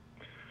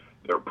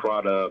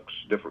products,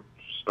 different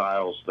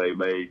styles they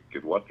make,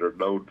 and what they're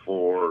known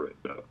for.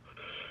 And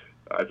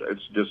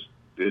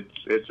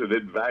it's an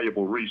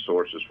invaluable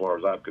resource as far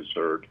as I'm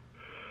concerned.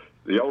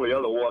 The only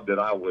other one that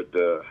I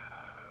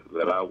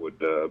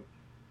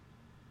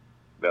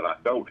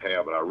don't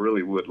have, and I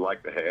really would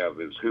like to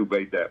have, is Who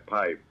Made That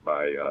Pipe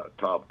by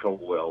Tom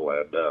Colwell,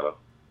 and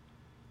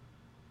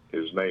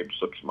his name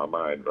slips my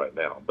mind right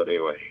now. But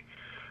anyway,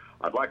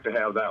 I'd like to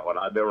have that one.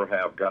 I never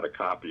have got a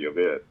copy of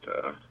it,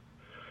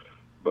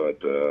 but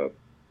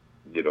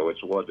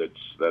it's one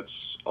that's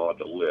on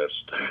the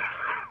list.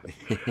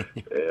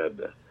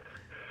 and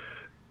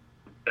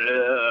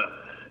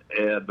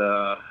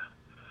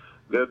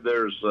then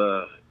there's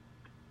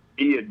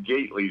Ian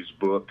Gately's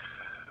book,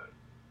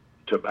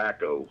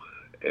 Tobacco,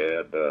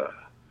 and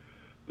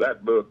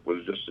that book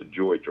was just a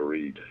joy to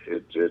read.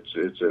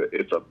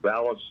 It's a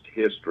balanced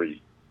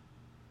history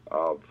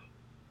of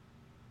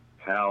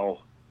how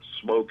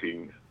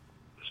smoking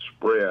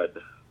spread.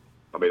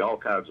 I mean, all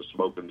kinds of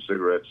smoking,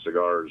 cigarettes,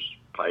 cigars,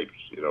 pipes.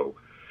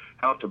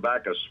 How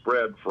tobacco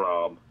spread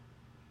from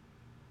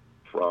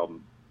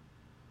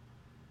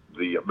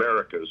the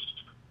Americas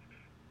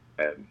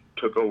and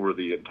took over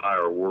the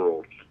entire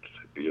world.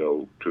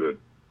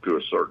 To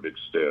a certain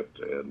extent,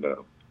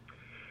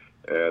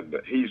 and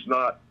he's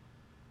not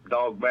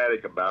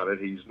dogmatic about it.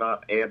 He's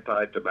not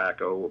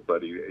anti-tobacco,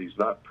 but he's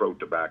not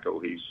pro-tobacco.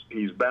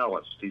 He's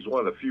balanced. He's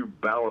one of the few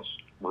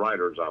balanced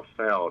writers I've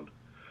found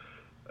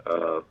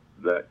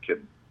that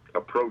can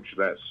approach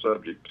that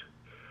subject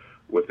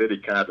with any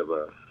kind of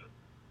a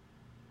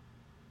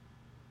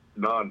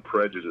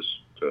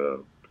non-prejudiced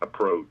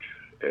approach.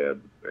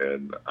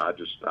 And I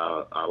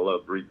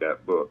loved reading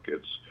that book.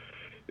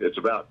 It's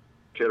about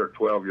 10 or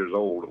 12 years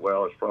old.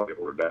 Well, it's probably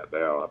older than that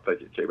now. I think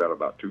it came out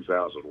about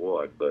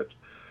 2001, but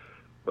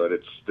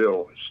it's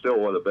still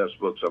one of the best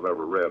books I've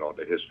ever read on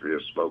the history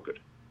of smoking.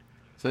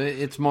 So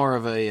it's more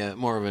of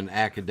an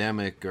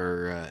academic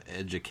or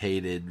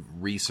educated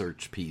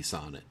research piece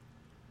on it.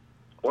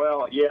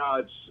 Well,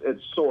 yeah,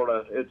 it's sort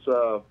of it's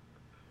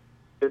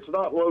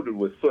not loaded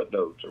with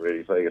footnotes or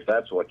anything, if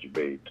that's what you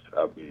mean.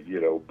 I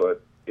mean,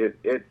 but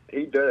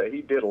he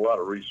did a lot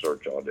of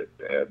research on it,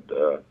 and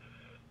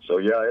so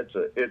yeah,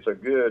 it's a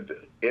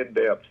good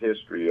in-depth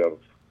history of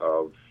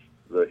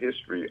the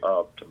history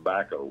of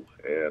tobacco,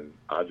 and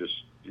I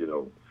just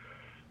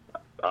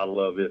I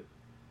love it.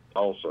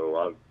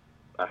 Also,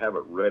 I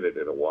haven't read it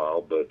in a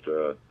while, but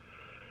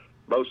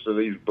most of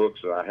these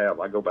books that I have,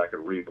 I go back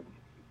and read them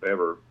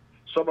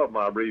some of them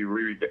I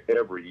reread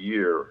every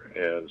year,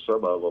 and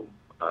some of them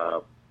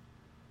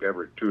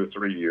every 2 or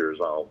 3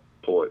 years I'll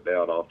pull it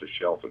down off the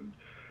shelf and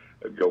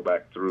go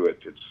back through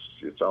it.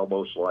 It's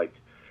almost like,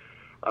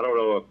 I don't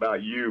know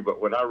about you, but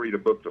when I read a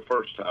book the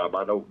first time,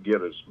 I don't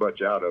get as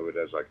much out of it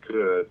as I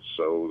could.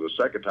 So the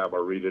second time I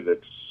read it,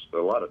 it's a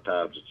lot of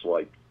times it's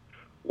like,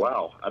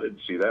 wow, I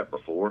didn't see that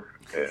before.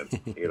 And,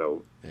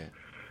 Yeah.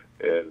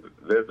 And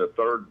then the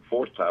third and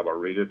fourth time I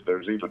read it,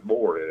 there's even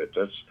more in it.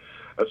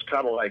 That's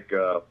kind of like,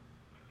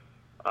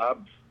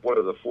 I'm one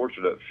of the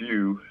fortunate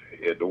few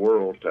in the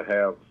world to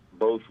have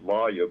both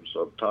volumes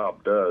of Tom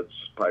Dunn's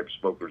Pipe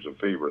Smokers and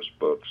Feverists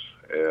books.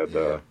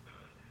 And,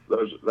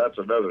 that's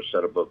another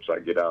set of books I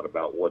get out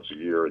about once a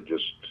year and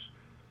just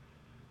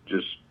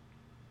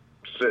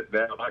sit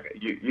down.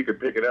 You can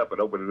pick it up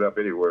and open it up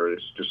anywhere.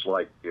 It's just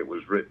like it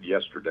was written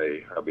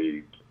yesterday. I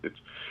mean, it's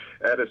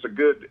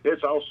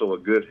also a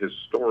good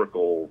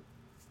historical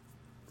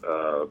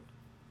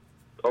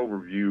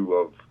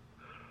overview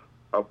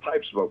of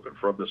pipe smoking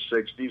from the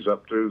 60s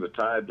up through the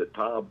time that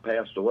Tom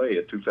passed away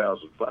in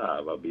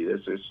 2005. I mean,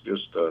 it's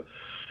just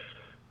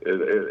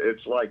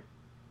it's like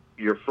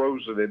you're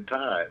frozen in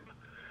time,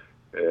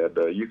 and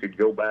you could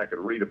go back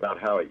and read about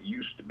how it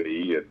used to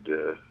be,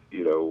 and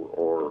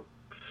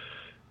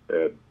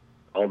and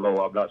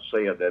although I'm not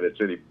saying that it's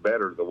any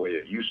better the way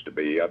it used to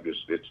be,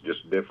 it's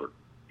just different,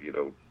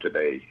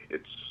 today.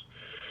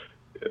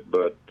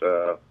 But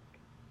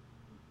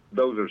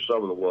those are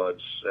some of the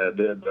ones, and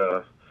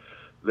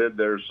then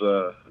there's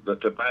the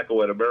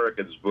Tobacco and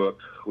Americans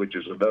book, which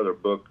is another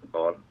book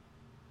on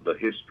the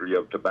history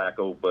of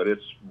tobacco, but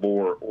it's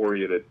more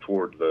oriented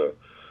toward the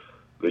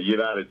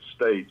United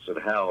States and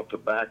how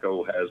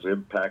tobacco has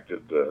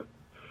impacted the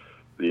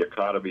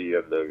economy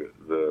and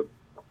the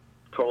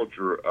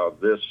culture of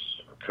this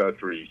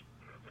country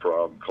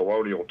from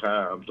colonial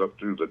times up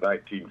through the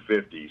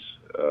 1950s.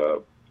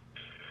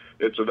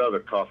 It's another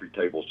coffee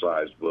table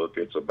sized book.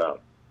 It's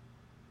about,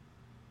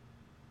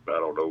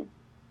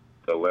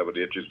 11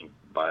 inches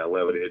by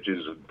 11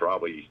 inches and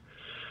probably,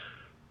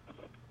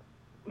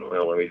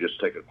 let me just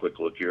take a quick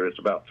look here. It's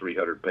about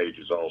 300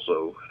 pages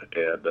also,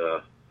 and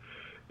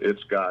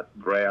it's got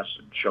graphs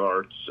and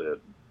charts and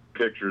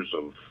pictures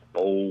of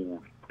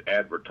old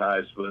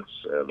advertisements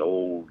and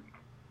old,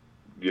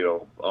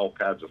 all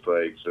kinds of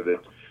things. And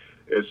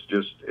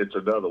it's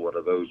another one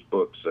of those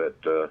books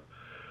that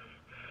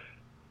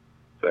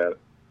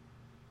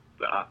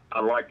I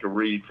like to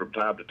read from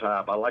time to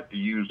time. I like to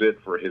use it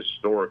for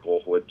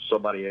historical. When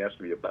somebody asks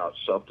me about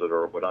something,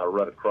 or when I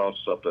run across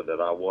something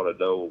that I want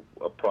to know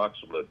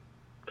approximate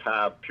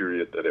time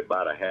period that it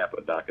might have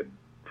happened, I can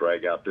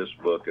drag out this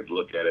book and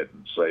look at it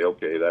and say,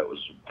 okay, that was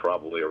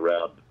probably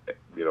around,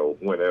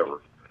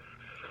 whenever.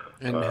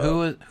 And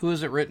who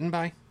is it written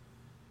by?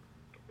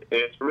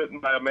 It's written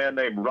by a man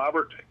named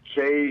Robert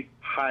K.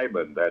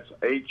 Hyman. That's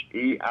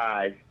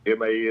Heimann.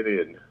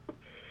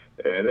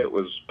 And it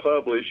was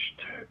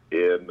published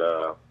in,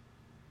 it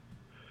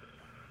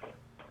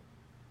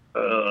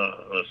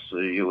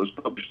was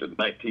published in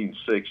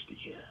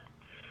 1960.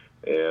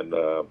 And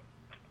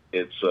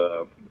it's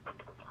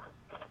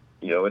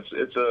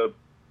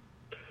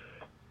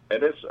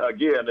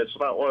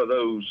not one of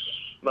those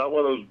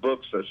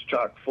books that's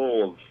chock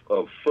full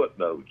of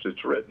footnotes.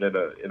 It's written in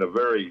a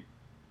very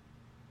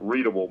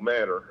readable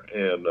manner,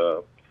 and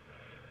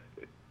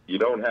you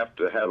don't have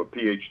to have a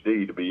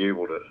PhD to be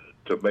able to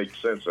make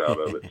sense out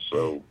of it.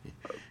 So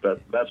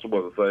that's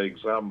one of the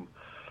things. I'm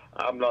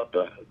not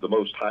the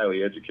most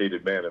highly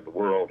educated man in the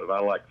world, and I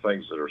like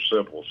things that are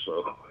simple.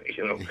 So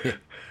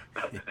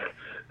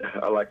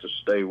I like to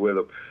stay with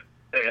them.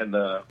 And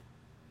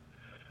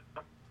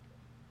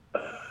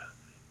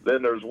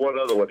then there's one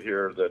other one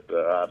here that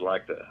I'd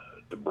like to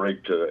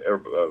bring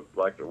to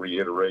like to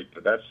reiterate,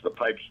 and that's the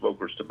Pipe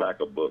Smoker's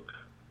Tobacco Book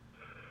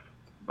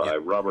by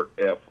Robert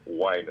F.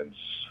 Winans.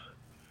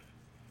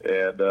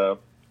 And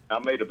I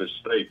made a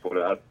mistake when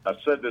I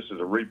said this is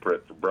a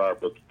reprint from Briar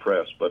Books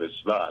Press, but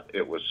it's not.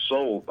 It was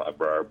sold by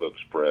Briar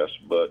Books Press,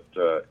 but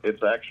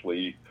it's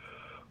actually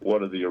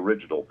one of the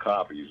original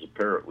copies.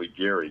 Apparently,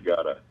 Gary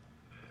got a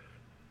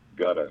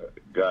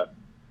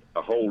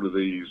hold of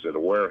these in a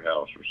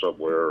warehouse or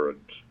somewhere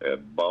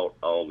and bought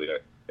all the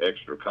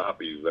extra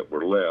copies that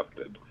were left,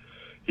 and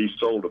he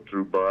sold them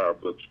through Briar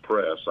Books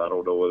Press. I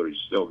don't know whether he's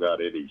still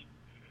got any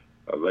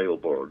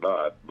available or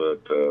not,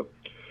 but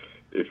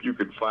if you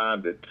can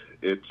find it,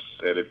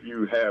 and if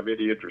you have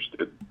any interest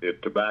in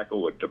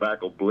tobacco and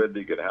tobacco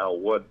blending and how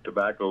one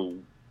tobacco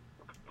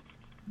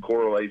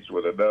correlates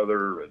with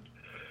another, and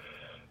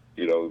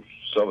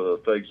some of the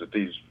things that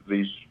these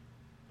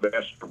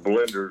master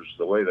blenders,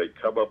 the way they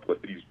come up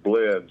with these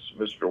blends,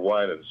 Mr.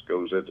 Winans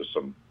goes into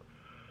some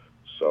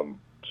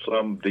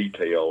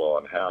detail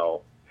on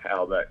how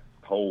that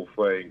whole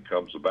thing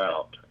comes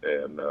about,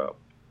 and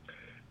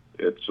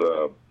it's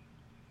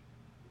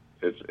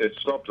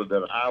something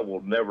that I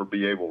will never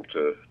be able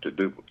to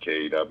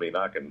duplicate. I mean,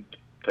 I can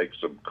take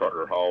some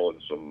Carter Hall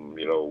and some,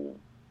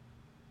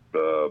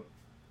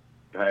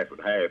 half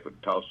and half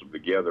and toss them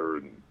together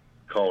and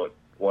call it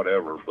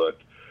whatever, but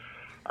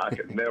I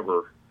can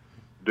never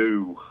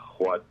do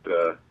what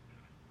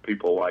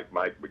people like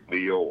Mike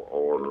McNeil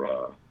or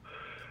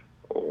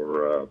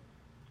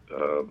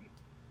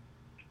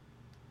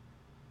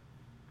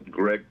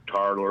Greg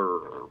Tarler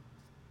or,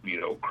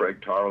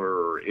 Craig Tarler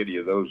or any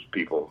of those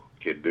people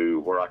can do,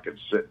 where I can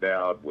sit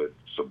down with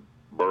some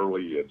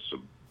Burley and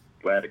some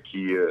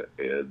Latakia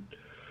and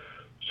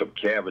some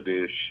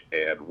Cavendish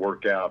and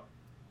work out,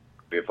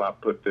 if I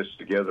put this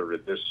together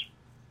in this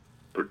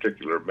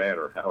particular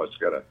manner, how it's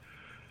gonna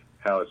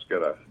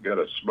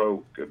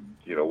smoke and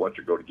what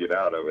you're going to get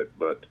out of it.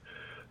 But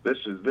this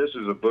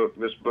is a book.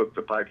 This book,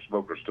 the Pipe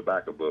Smoker's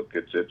Tobacco Book.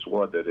 It's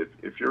one that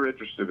if you're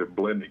interested in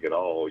blending at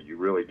all, you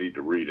really need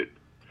to read it.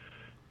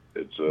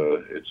 It's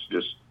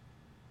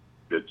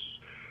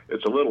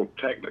a little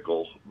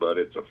technical, but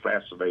it's a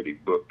fascinating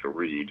book to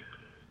read.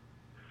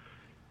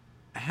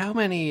 How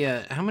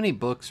many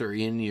books are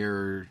in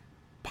your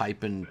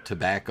pipe and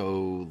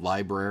tobacco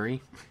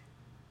library?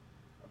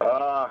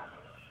 I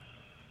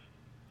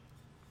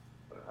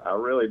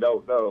really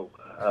don't know.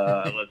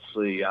 Let's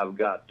see. I've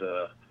got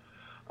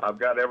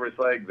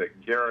everything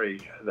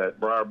that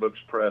Briar Books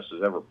Press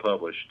has ever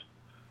published,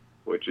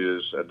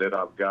 and then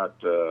I've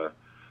got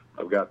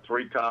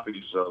 3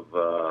 copies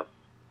of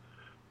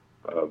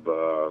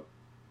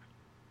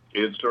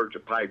In Search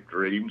of Pipe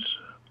Dreams,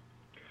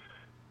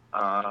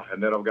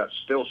 and then I've got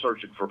Still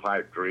Searching for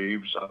Pipe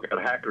Dreams. I've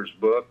got Hacker's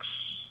Books.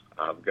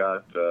 I've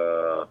got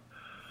a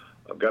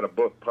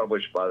book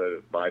published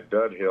by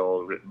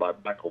Dunhill, written by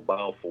Michael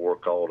Balfour,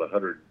 called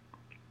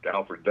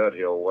Alfred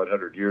Dunhill,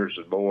 100 Years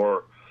and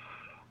More.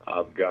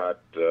 I've got,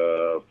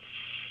 I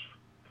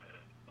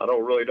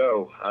don't really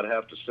know. I'd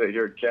have to sit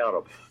here and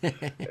count them.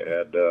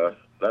 And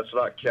that's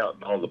not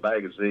counting all the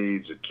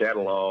magazines and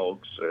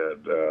catalogs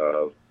and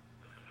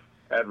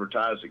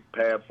advertising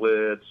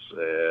pamphlets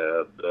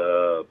and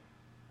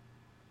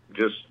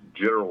just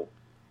general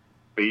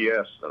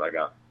BS that I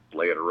got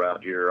laying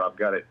around here. I've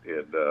got it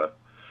in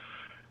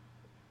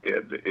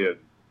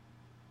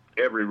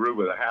every room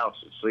of the house,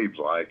 it seems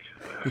like.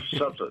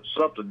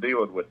 something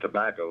dealing with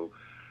tobacco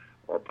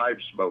or pipe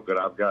smoking.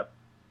 I've got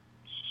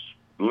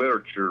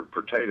literature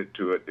pertaining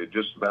to it in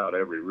just about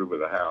every room of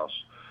the house.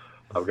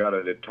 I've got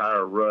an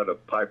entire run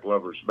of Pipe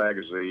Lovers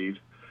magazine.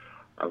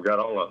 I've got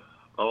all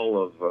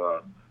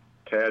of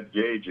Tad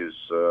Gage's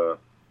the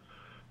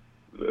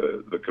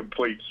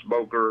Complete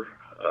Smoker.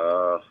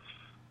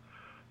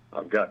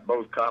 I've got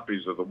both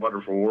copies of The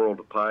Wonderful World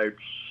of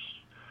Pipes.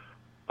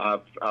 I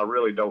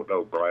really don't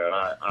know, Brian.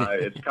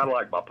 It's kind of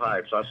like my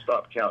pipes. I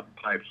stopped counting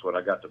pipes when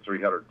I got to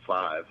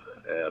 305,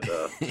 and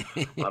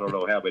I don't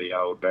know how many I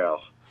own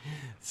now.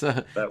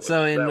 That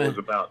was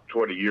about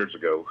 20 years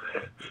ago.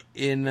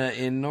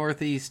 In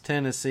Northeast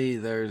Tennessee,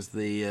 there's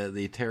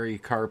the Terry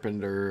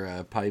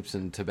Carpenter Pipes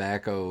and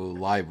Tobacco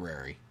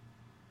Library.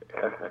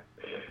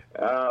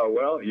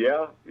 Well,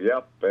 yep,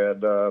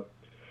 and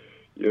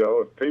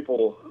if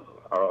people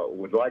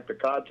would like to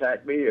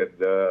contact me and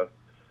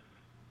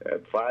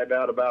find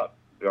out about,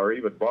 or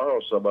even borrow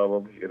some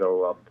of them,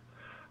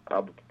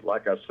 I'm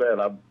like I said,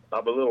 I'm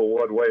a little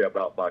one way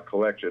about my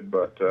collection,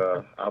 but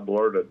I'm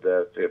learning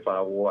that if I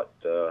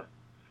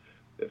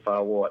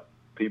want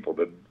people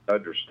to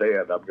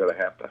understand, I'm going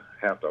to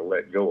have to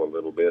let go a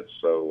little bit.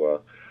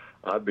 So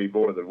I'd be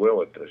more than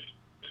willing to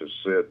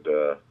send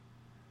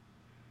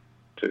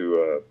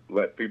to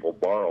let people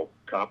borrow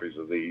copies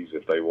of these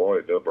if they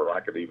wanted them, or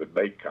I could even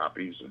make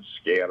copies and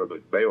scan them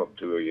and mail them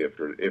to you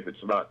if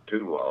it's not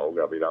too long.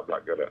 I mean, I'm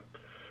not going to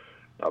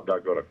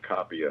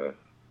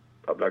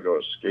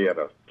scan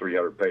a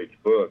 300-page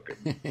book,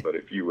 but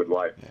if you would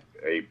like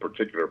a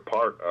particular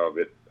part of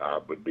it, I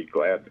would be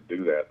glad to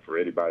do that for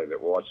anybody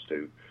that wants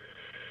to.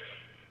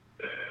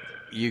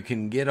 You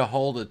can get a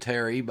hold of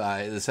Terry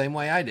by the same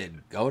way I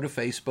did. Go to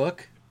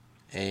Facebook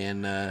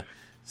and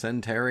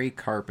send Terry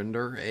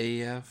Carpenter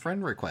a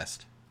friend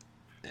request.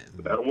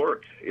 That'll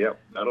work. Yep,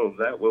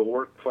 that will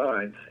work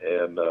fine.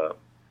 And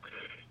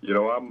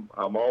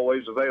I'm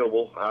always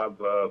available.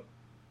 I've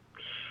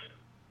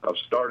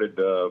started.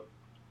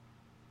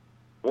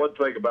 One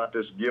thing about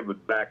this giving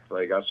back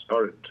thing, I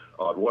started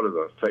on one of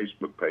the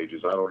Facebook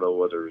pages. I don't know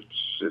whether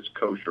it's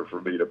kosher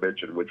for me to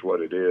mention which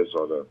one it is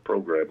on a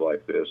program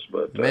like this,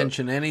 but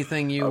mention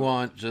anything you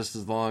want, just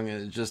as long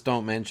as just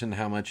don't mention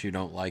how much you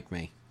don't like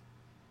me.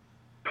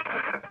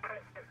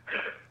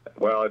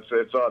 Well,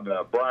 it's on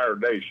Briar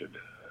Nation,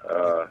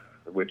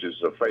 which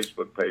is a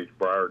Facebook page,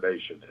 Briar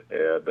Nation,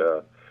 and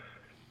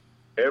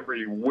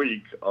every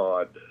week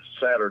on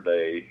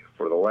Saturday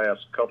for the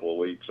last couple of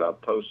weeks,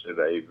 I've posted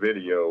a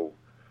video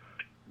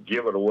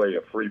giving away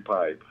a free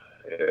pipe,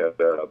 and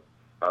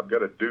I'm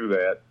going to do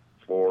that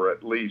for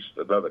at least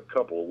another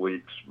couple of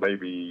weeks,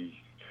 maybe.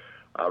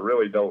 I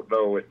really don't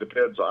know. It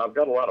depends. I've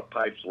got a lot of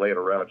pipes laying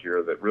around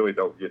here that really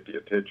don't get the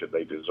attention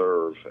they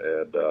deserve,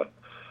 and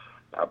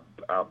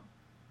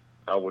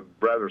I would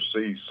rather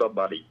see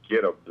somebody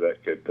get them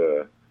that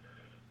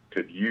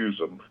could use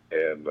them.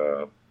 And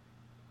I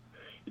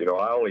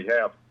only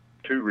have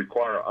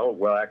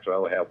I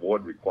only have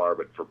one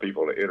requirement for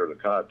people to enter the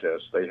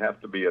contest. They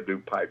have to be a new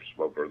pipe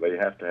smoker. They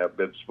have to have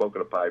been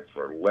smoking a pipe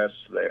for less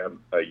than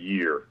a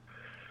year,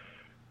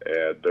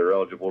 and they're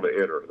eligible to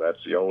enter.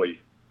 That's the only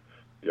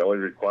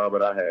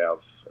requirement I have.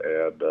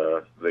 And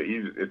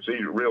it's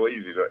real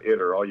easy to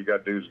enter. All you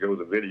got to do is go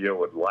to the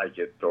video and like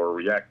it or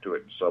react to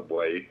it in some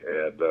way,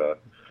 and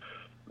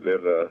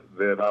then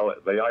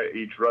they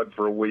each run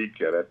for a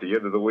week, and at the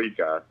end of the week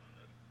I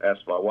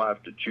ask my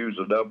wife to choose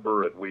a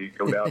number, and we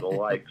go down the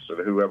likes, and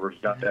whoever's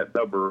got that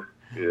number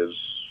is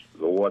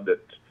the one that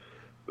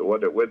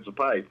wins the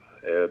pipe,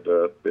 and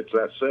it's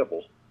that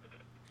simple.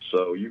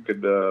 So you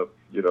can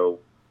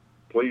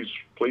please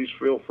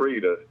feel free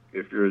to,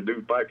 if you're a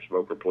new pipe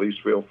smoker, please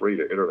feel free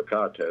to enter the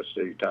contest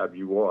anytime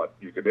you want.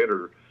 You can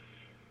enter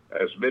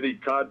as many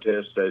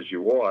contests as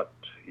you want.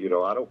 You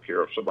know, I don't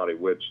care if somebody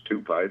wins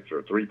 2 pipes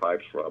or 3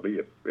 pipes from me.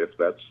 If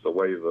that's the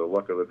way the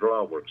luck of the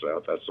draw works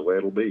out, that's the way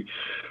it'll be.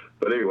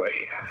 But anyway,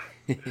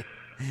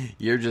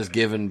 you're just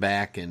giving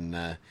back,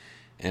 and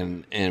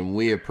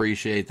we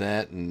appreciate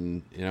that.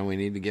 And you know, we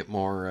need to get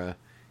more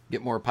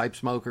pipe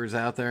smokers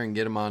out there and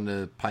get them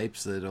onto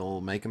pipes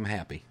that'll make them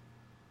happy.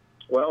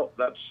 Well,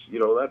 that's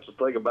the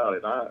thing about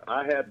it.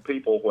 I had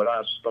people when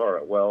I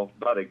started, well,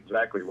 not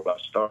exactly when I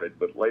started,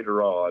 but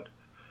later on,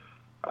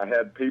 I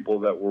had people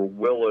that were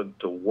willing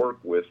to work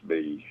with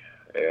me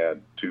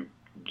and to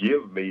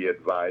give me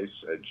advice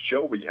and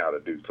show me how to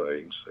do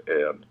things.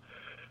 And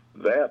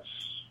that's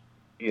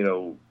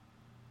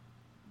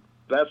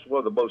one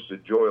of the most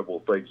enjoyable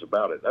things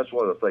about it. That's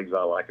one of the things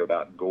I like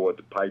about going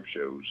to pipe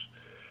shows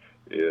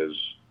is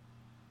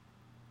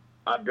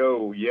I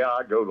go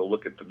to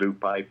look at the new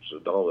pipes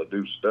and all the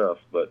new stuff,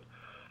 but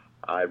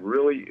I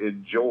really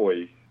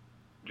enjoy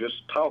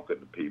just talking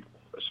to people,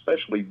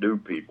 especially new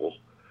people.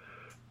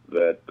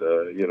 That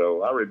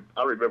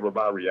I remember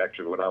my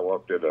reaction when I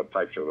walked into a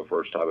pipe show the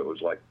first time. It was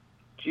like,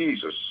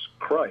 Jesus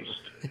Christ,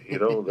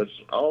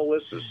 that's all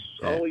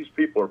these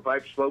people are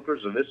pipe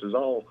smokers, and this is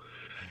all,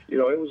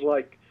 it was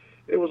like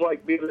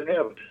being in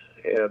heaven.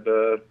 And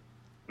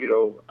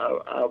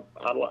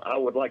I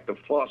would like to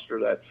foster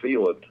that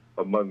feeling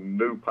among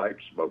new pipe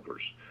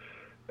smokers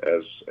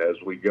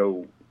as we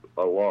go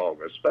along,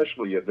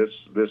 especially in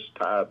this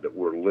time that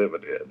we're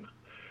living in.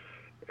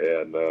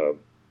 And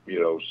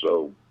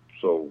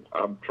so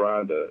I'm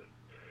trying to,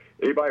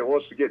 anybody who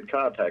wants to get in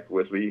contact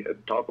with me and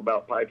talk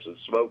about pipes and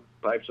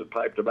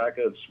pipe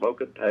tobacco and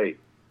smoking, hey,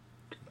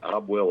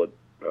 I'm willing.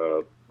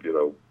 If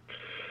you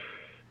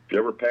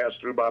ever pass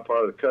through my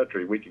part of the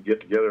country, we can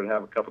get together and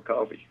have a cup of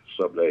coffee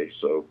someday.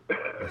 So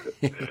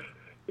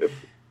if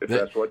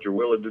that's what you're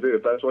willing to do,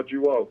 if that's what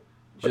you want.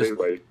 But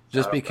anyway,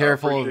 just be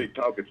careful. I appreciate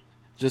talking.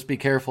 Just be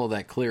careful of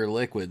that clear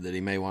liquid that he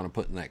may want to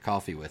put in that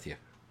coffee with you.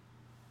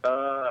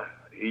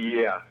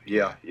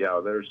 Yeah.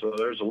 There's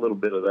a little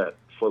bit of that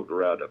floating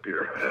around up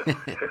here.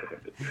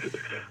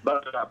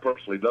 Not that I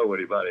personally know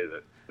anybody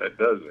that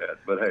does that,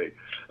 but hey,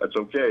 that's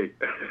okay.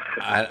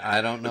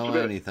 I don't know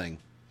anything.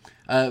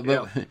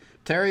 But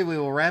Terry, we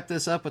will wrap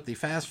this up with the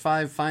Fast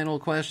 5 final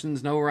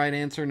questions. No right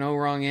answer, no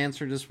wrong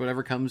answer, just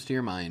whatever comes to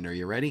your mind. Are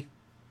you ready?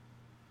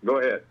 Go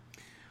ahead.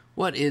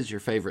 What is your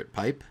favorite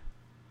pipe?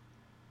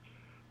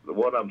 The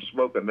one I'm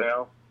smoking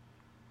now,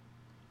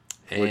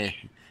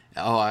 which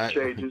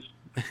changes.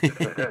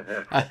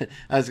 I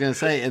was going to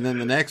say, and then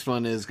the next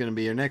one is going to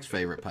be your next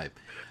favorite pipe.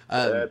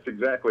 That's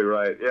exactly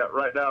right. Yeah,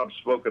 right now I'm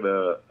smoking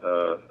a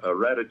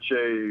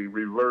Radice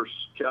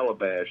reverse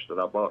calabash that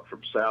I bought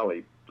from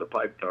Sally, the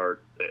pipe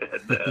tart,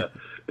 and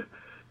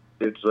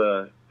it's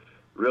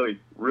really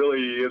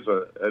is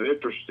an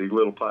interesting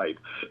little pipe.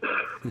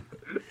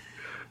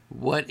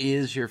 What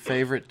is your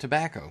favorite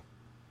tobacco?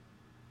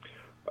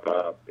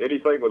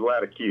 Anything with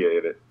Latakia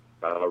in it.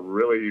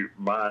 Really,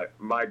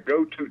 my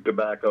go-to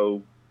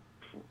tobacco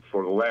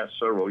for the last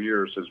several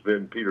years has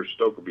been Peter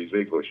Stokkebye's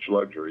English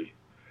Luxury,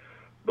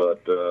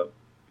 but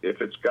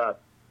if it's got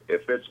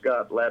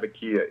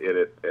Latakia in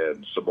it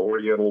and some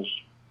Orientals,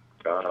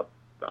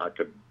 I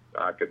could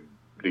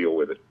deal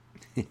with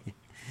it.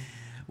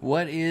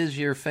 What is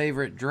your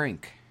favorite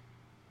drink?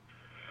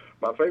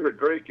 My favorite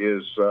drink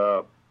is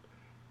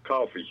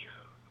coffee,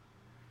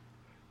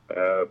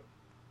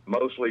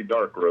 mostly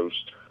dark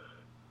roast.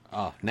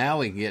 Oh, now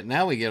we get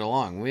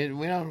along. We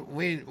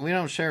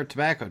don't share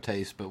tobacco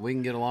taste, but we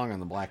can get along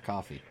on the black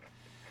coffee.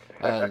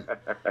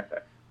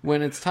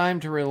 When it's time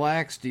to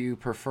relax, do you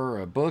prefer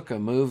a book, a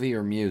movie,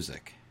 or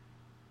music?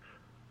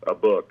 A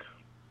book.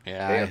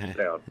 Yeah,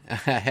 I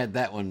had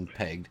that one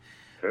pegged.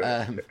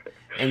 And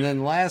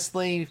then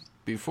lastly,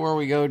 before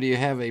we go, do you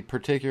have a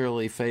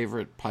particularly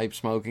favorite pipe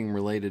smoking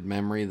related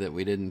memory that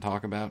we didn't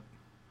talk about?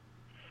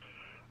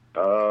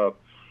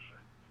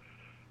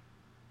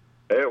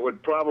 It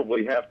would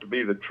probably have to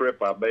be the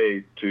trip I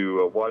made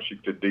to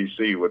Washington,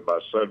 D.C. when my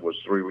son was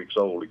 3 weeks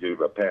old to get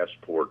him a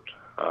passport.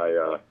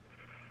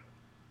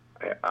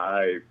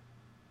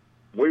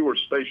 We were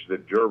stationed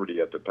in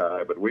Germany at the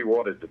time, and we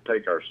wanted to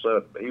take our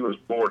son. He was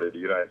born in the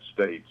United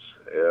States,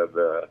 and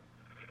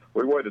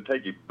we wanted to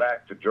take him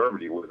back to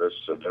Germany with us,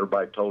 and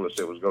everybody told us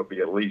it was going to be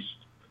at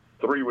least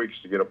 3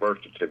 weeks to get a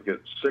birth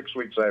certificate, 6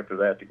 weeks after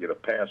that to get a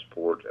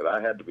passport, and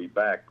I had to be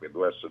back in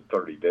less than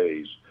 30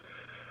 days.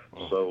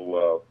 Oh.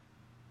 So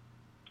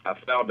I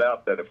found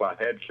out that if I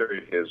had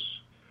carried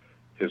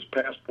his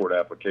passport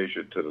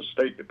application to the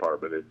State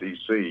Department in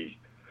D.C.,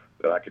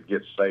 that I could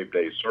get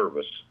same-day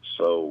service.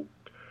 So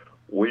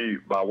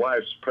my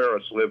wife's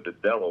parents lived in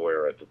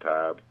Delaware at the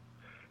time,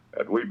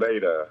 and we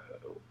made a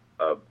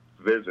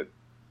visit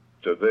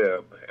to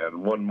them.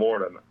 And one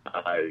morning,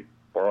 I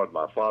borrowed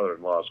my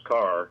father-in-law's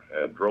car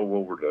and drove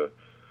over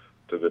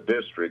to the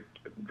district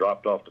and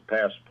dropped off the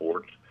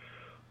passport.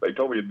 They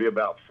told me it'd be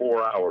about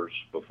 4 hours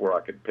before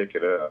I could pick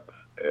it up.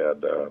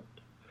 And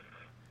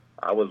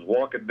I was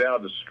walking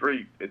down the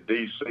street in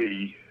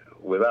D.C.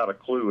 without a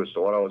clue as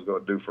to what I was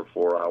going to do for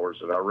 4 hours,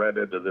 and I ran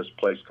into this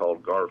place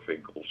called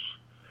Garfinkel's.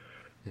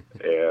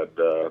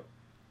 And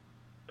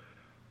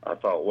I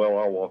thought, well,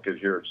 I'll walk in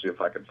here and see if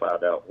I can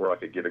find out where I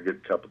could get a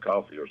good cup of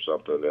coffee or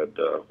something. And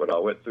when I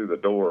went through the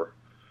door,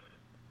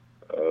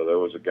 there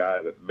was a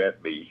guy that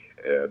met me,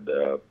 and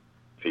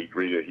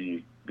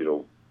he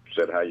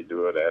said, how you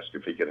doing, asked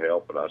if he could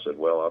help. And I said,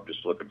 well, I'm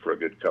just looking for a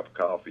good cup of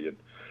coffee. And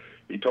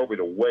he told me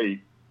to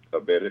wait a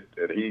minute,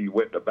 and he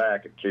went in the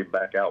back and came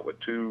back out with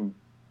 2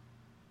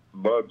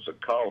 mugs of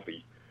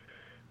coffee.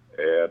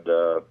 And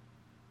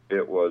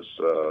it was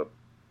A.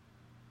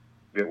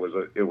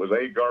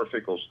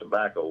 Garfinkel's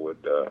Tobacco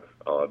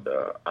on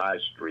I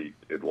Street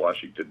in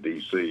Washington,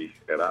 D.C.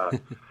 And I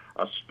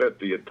spent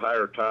the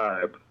entire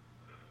time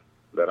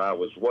that I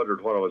was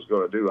wondering what I was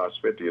going to do. I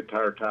spent the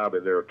entire time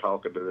in there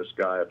talking to this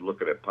guy and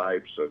looking at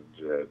pipes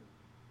and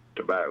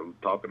tobacco,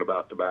 talking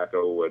about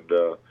tobacco. And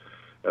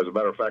as a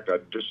matter of fact, I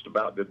just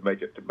about didn't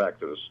make it back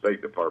to the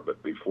State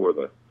Department before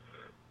the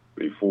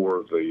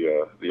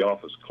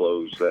office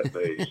closed that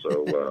day.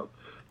 So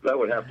that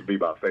would have to be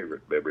my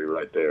favorite memory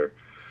right there.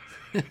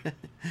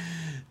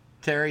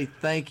 Terry,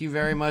 thank you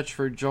very much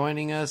for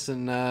joining us,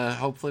 and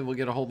hopefully we'll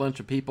get a whole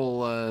bunch of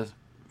people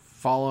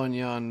following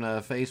you on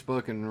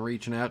Facebook and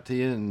reaching out to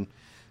you, and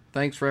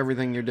thanks for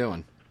everything you're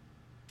doing.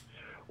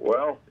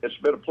 Well, it's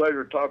been a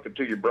pleasure talking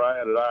to you,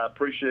 Brian, and I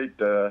appreciate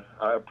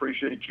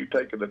you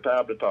taking the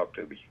time to talk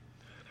to me.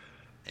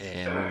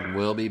 And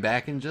we'll be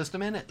back in just a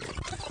minute.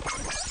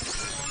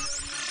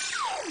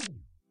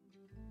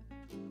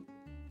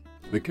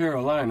 The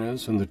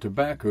Carolinas and the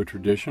tobacco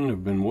tradition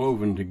have been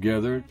woven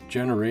together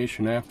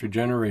generation after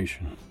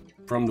generation.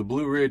 From the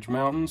Blue Ridge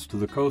Mountains to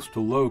the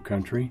coastal low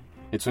country,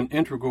 it's an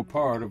integral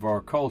part of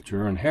our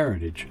culture and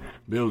heritage,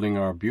 building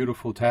our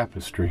beautiful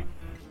tapestry.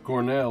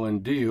 Cornell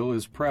and Deal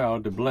is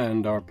proud to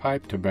blend our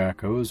pipe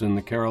tobaccos in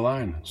the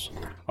Carolinas.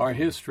 Our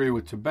history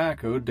with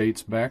tobacco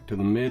dates back to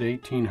the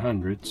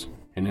mid-1800s,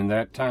 and in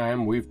that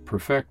time we've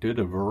perfected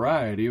a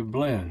variety of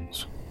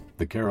blends.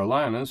 The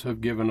Carolinas have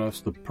given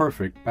us the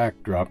perfect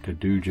backdrop to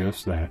do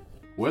just that.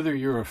 Whether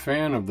you're a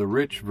fan of the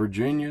rich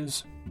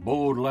Virginias,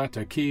 bold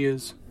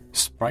Latakias,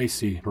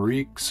 spicy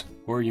Periques,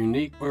 or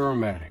unique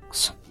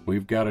aromatics,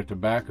 we've got a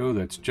tobacco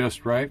that's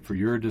just right for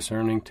your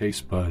discerning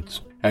taste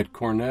buds. At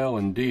Cornell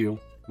and Deal,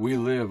 we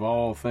live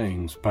all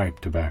things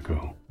pipe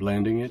tobacco,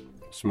 blending it,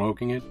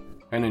 smoking it,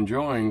 and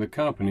enjoying the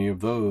company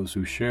of those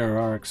who share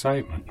our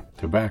excitement.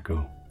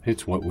 Tobacco,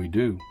 it's what we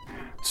do.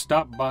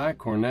 Stop by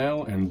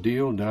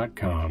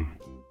CornellandDeal.com.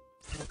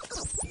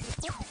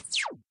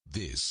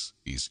 This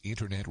is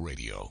Internet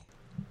Radio.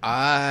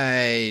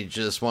 I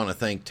just want to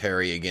thank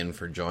Terry again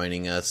for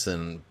joining us,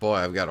 and boy,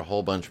 I've got a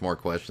whole bunch more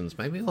questions.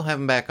 Maybe we'll have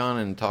him back on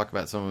and talk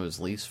about some of his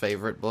least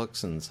favorite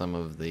books and some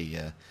of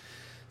the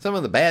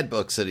bad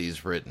books that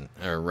he's written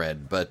or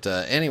read. But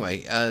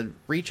anyway,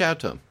 reach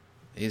out to him.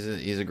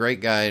 He's a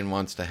great guy and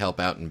wants to help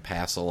out and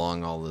pass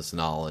along all this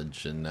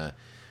knowledge, and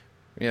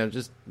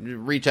just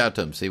reach out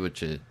to him, see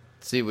what you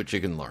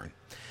can learn.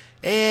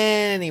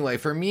 Anyway,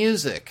 for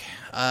music,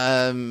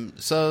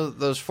 so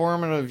those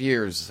formative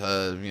years,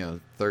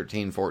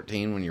 13,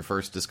 14, when you're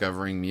first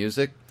discovering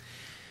music,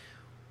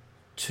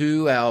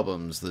 2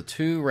 albums, the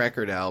 2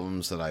 record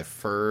albums that I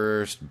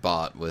first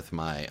bought with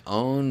my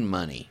own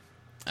money,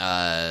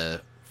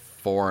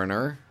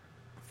 Foreigner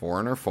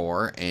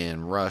 4,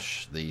 and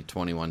Rush, the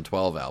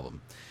 2112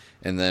 album.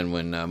 And then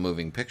when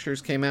Moving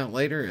Pictures came out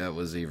later, that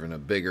was even a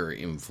bigger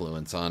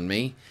influence on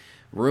me.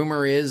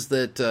 Rumor is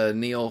that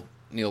Neil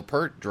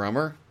Peart,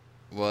 drummer,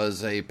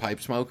 was a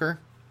pipe smoker.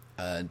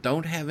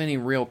 Don't have any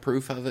real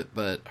proof of it,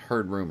 but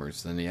heard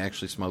rumors, and he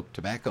actually smoked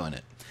tobacco in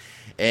it.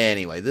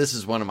 Anyway, this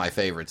is one of my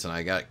favorites, and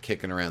I got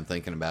kicking around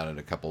thinking about it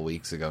a couple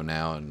weeks ago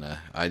now, and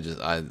I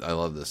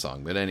love this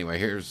song. But anyway,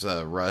 here's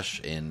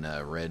Rush in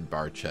Red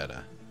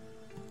Barchetta.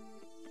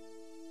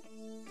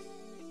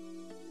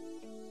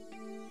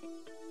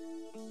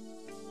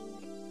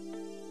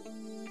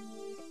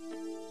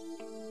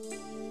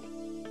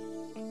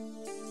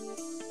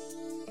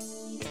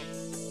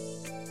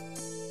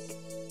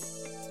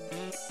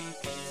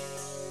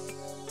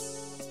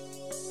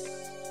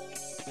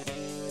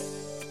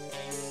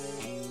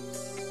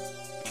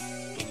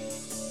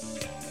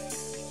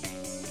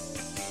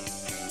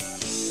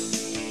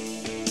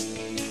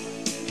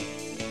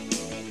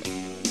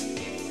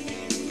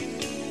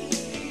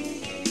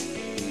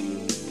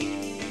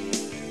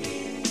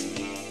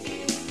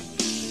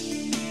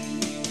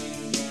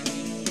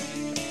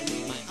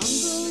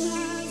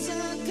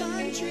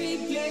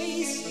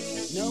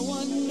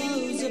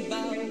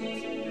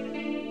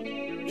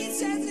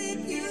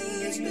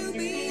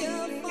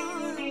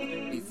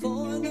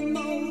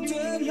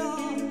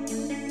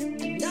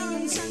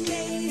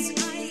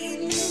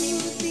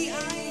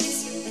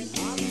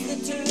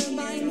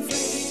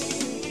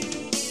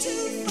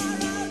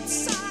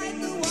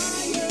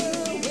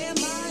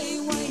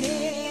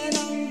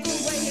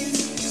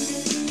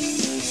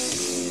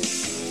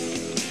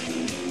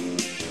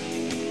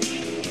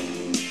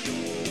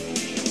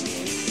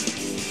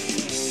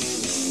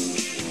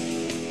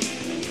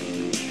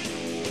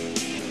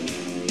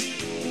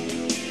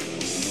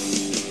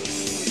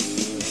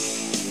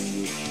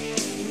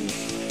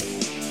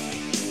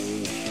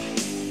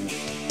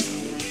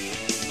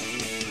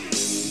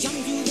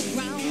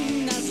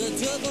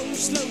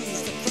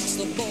 slows to cross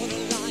the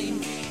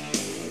borderline.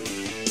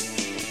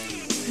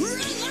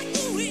 Run like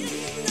the wind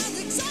as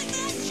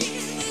excitement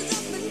shivers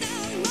up and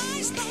down my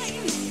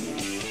spine.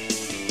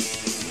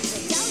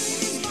 Down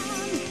in his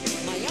barn,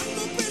 my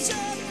uncle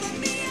preserved for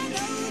me an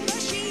old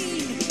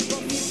machine.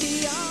 For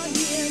 50 odd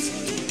years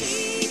to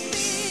keep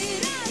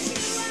it as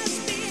new has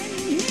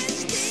been his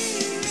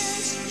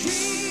dearest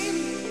dream.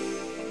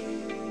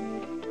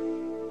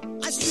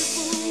 I strip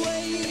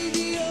away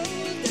the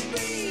old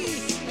debris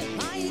that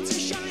hides a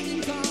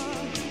shining car.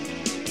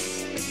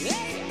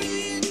 8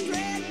 billion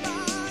dread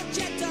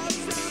Barchetta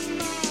from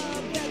a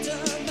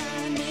better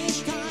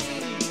vanished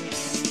time.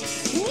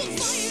 We'll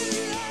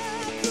fire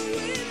up the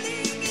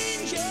whirling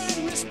engine,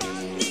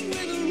 responding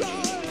with a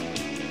roar.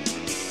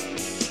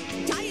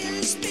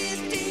 Tires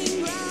spitting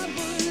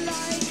gravel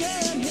like a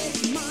hit,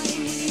 my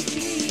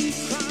weekly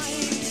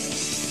crime.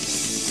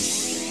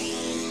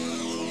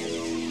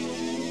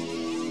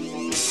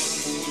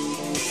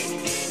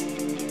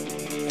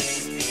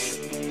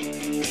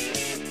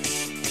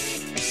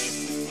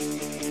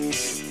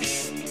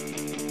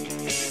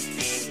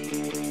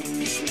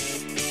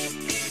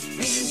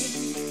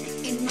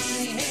 In my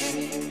head,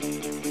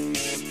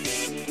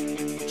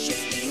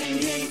 shifting and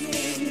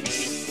drifting,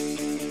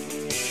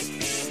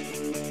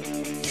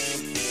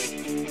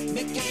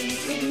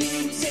 mechanical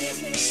music,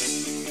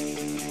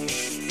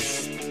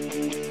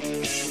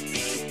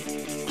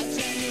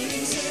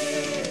 adrenaline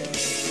surge.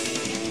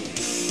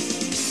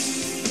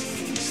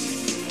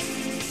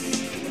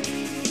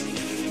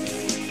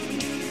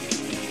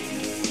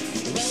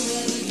 Well,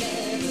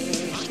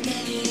 I'm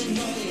getting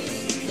annoyed.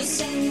 The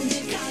scent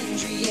of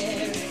country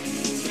air.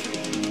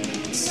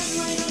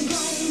 Sunlight on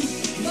ground,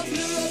 the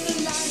blur of the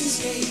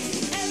landscape,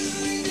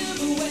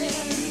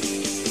 everywhere.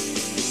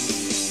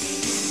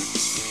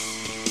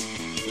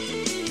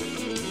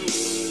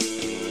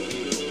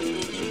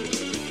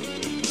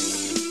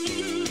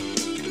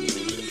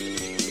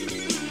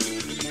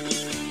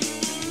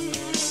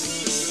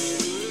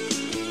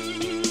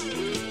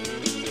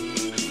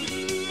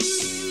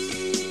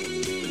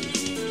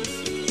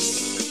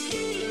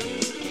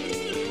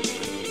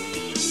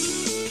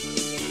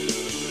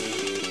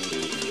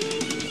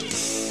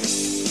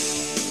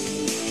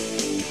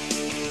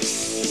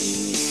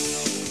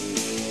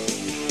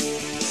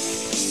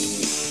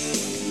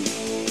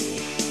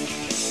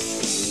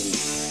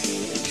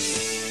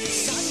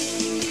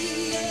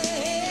 Suddenly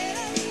ahead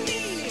of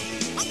me,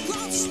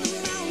 across the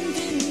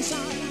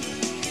mountainside,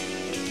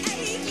 a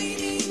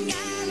gleaming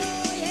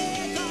alloy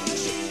air car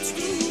shoots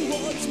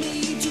towards me,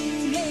 2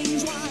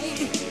 lanes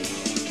wide.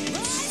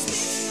 I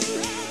spin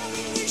around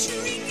with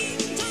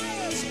shrieking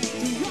tires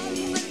to run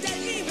the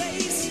deadly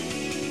race.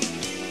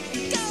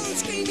 Go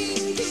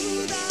screaming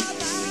through the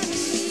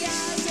valley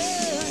as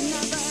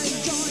another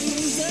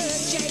joins the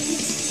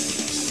chase.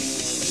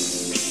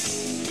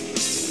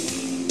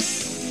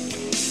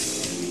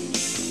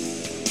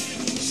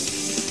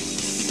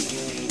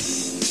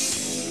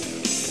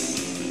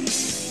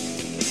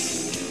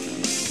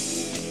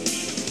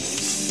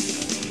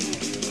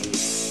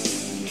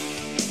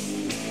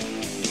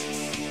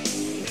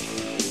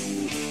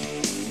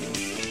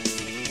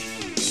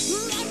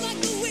 Ride like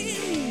the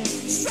wind,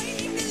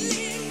 straining the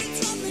limits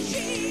of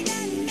machine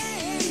and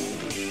man.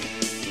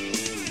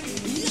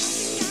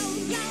 Laughing out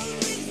loud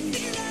with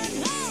fear and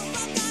hope,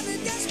 I've got a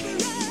desperate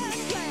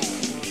plan.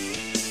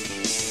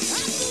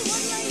 At the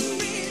one-lane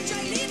bridge,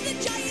 I leave the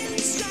giant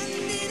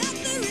stranded at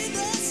the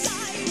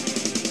riverside.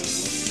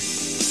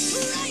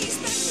 Race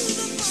back to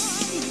the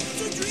farm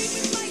to dream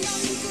with my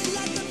uncle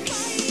at the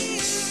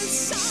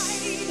fireside.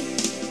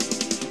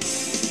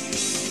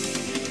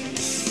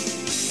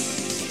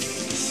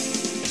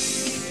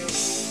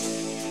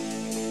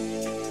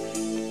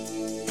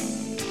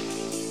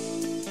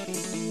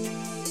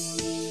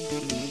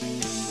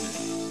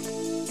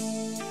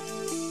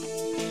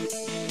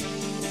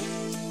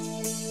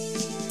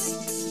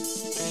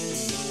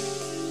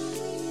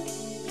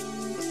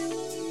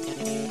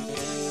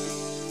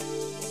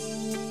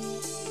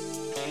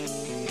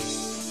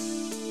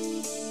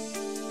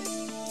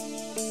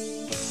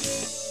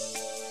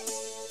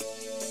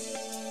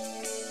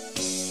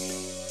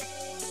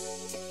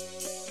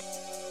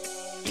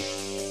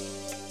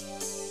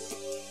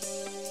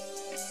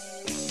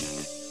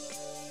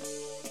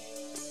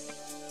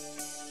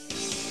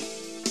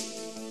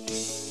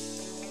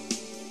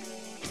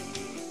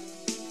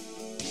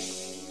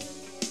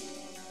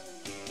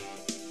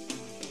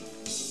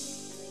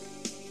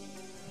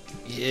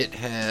 It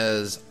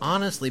has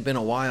honestly been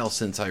a while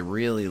since I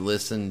really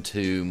listened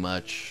to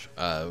much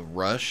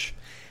Rush,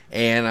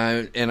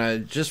 and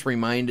it just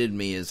reminded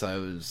me as I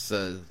was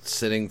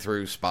sitting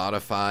through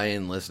Spotify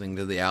and listening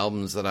to the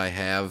albums that I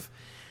have.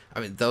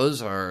 I mean,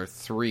 those are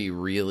 3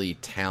 really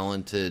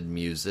talented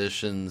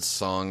musicians,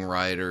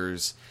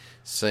 songwriters,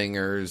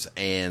 singers,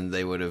 and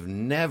they would have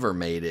never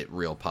made it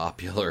real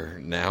popular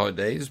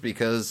nowadays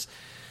because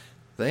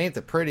they ain't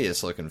the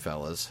prettiest looking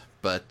fellas.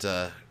 But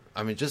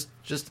I mean,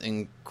 just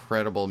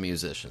incredible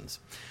musicians.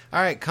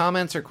 All right,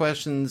 comments or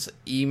questions,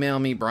 email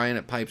me, Brian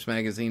at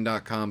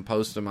PipesMagazine.com.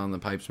 Post them on the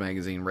Pipes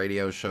Magazine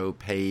radio show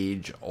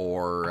page,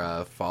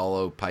 or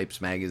follow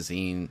Pipes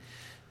Magazine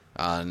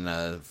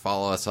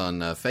follow us on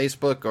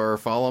Facebook, or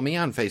follow me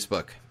on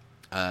Facebook.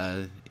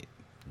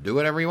 Do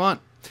whatever you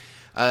want.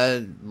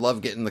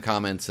 Love getting the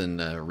comments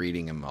and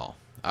reading them all.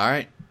 All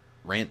right,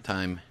 rant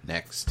time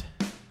next.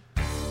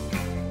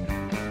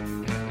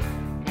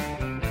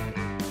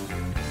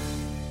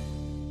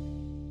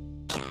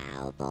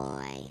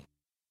 Cowboy.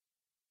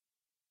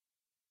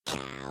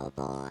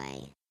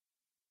 Cowboy.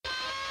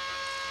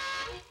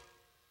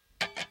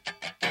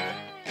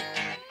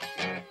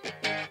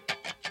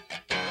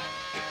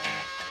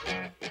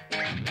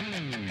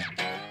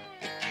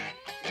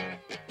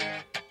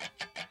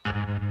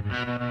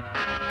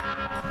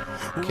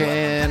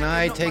 Can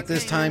I take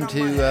this time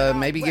to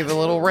maybe give a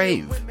little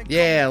rave?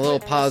 Yeah, a little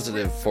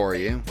positive for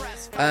you.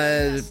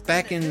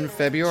 Back in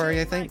February,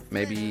 I think,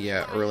 maybe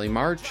early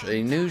March,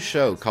 a new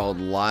show called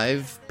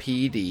Live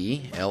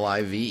PD,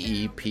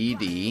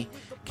 L-I-V-E-P-D,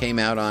 came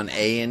out on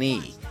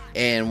A&E.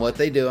 And what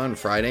they do on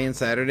Friday and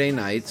Saturday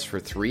nights for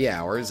 3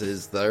 hours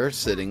is they're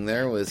sitting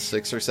there with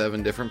 6 or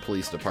 7 different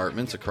police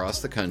departments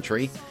across the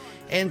country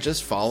and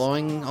just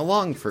following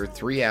along for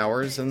 3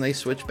 hours, and they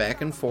switch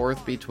back and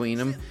forth between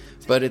them.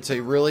 But it's a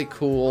really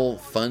cool,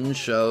 fun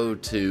show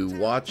to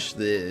watch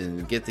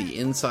and get the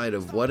inside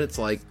of what it's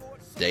like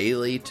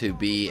daily to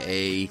be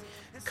a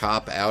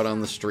cop out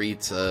on the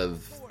streets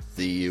of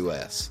the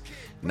U.S.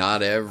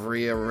 Not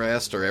every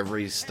arrest or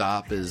every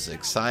stop is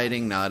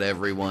exciting. Not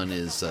everyone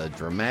is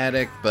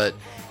dramatic, but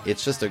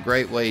it's just a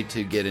great way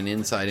to get an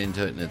insight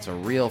into it, and it's a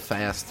real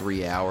fast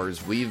 3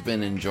 hours. We've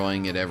been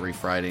enjoying it every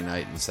Friday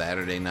night and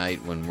Saturday night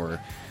when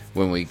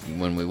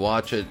we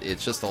watch it.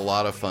 It's just a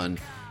lot of fun.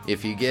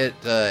 If you get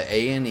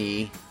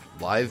A&E,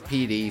 Live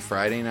PD,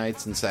 Friday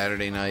nights and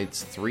Saturday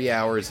nights, 3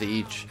 hours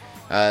each.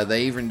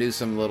 They even do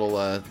some little,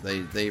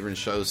 they even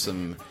show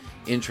some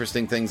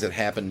interesting things that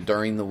happen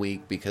during the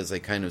week, because they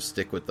kind of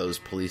stick with those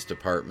police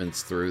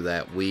departments through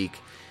that week.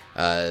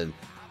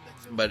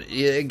 But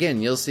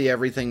again, you'll see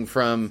everything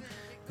from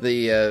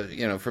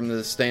the, from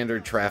the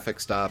standard traffic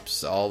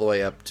stops all the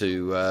way up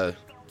to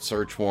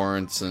search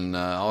warrants and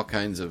all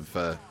kinds of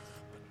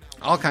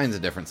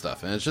different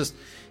stuff. And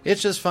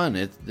it's just fun.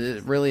 It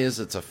really is.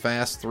 It's a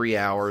fast 3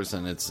 hours,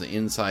 and it's the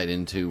insight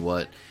into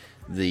what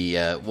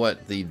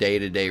the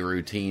day-to-day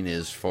routine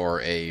is for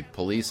a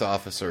police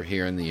officer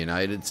here in the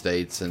United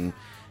States. And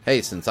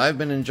hey, since I've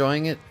been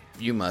enjoying it,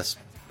 you must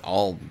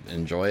all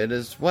enjoy it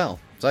as well.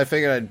 So I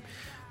figured I'd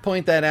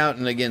point that out,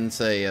 and again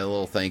say a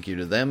little thank you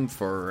to them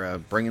for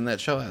bringing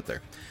that show out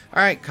there.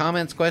 All right,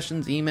 comments,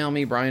 questions, email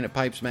me, Brian at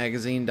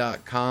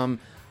PipesMagazine.com.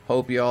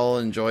 Hope you all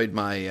enjoyed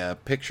my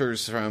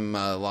pictures from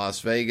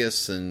Las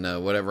Vegas and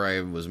whatever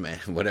I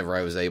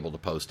was able to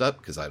post up,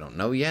 because I don't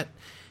know yet.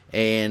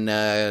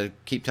 And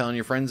keep telling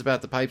your friends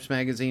about the Pipes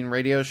Magazine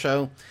radio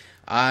show.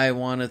 I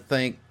want to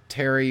thank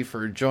Terry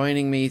for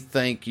joining me.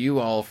 Thank you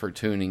all for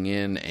tuning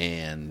in,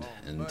 and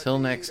until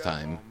next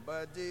time.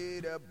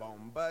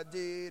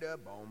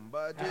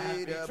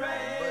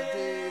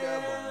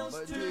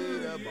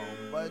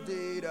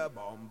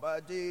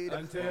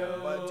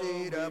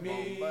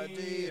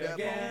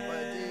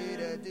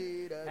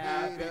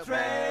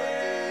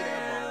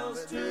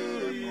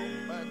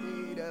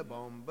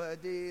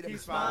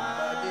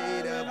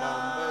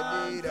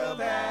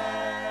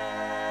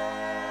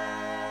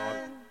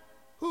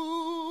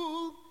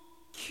 Who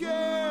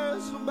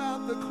cares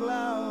about the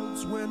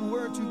clouds when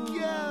we're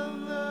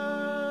together?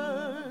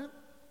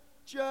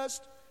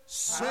 Just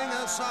sing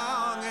a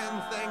song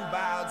and think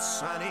about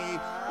sunny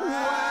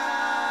weather.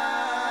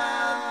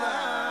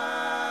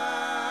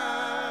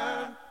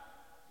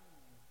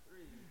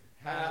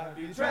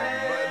 Happy trails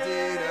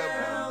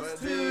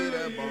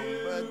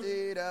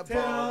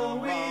till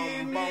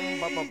we meet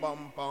again.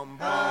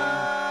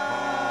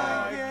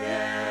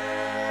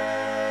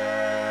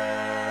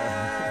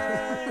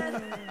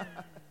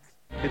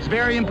 It's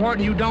very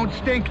important you don't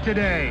stink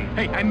today.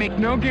 Hey, I make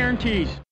no guarantees.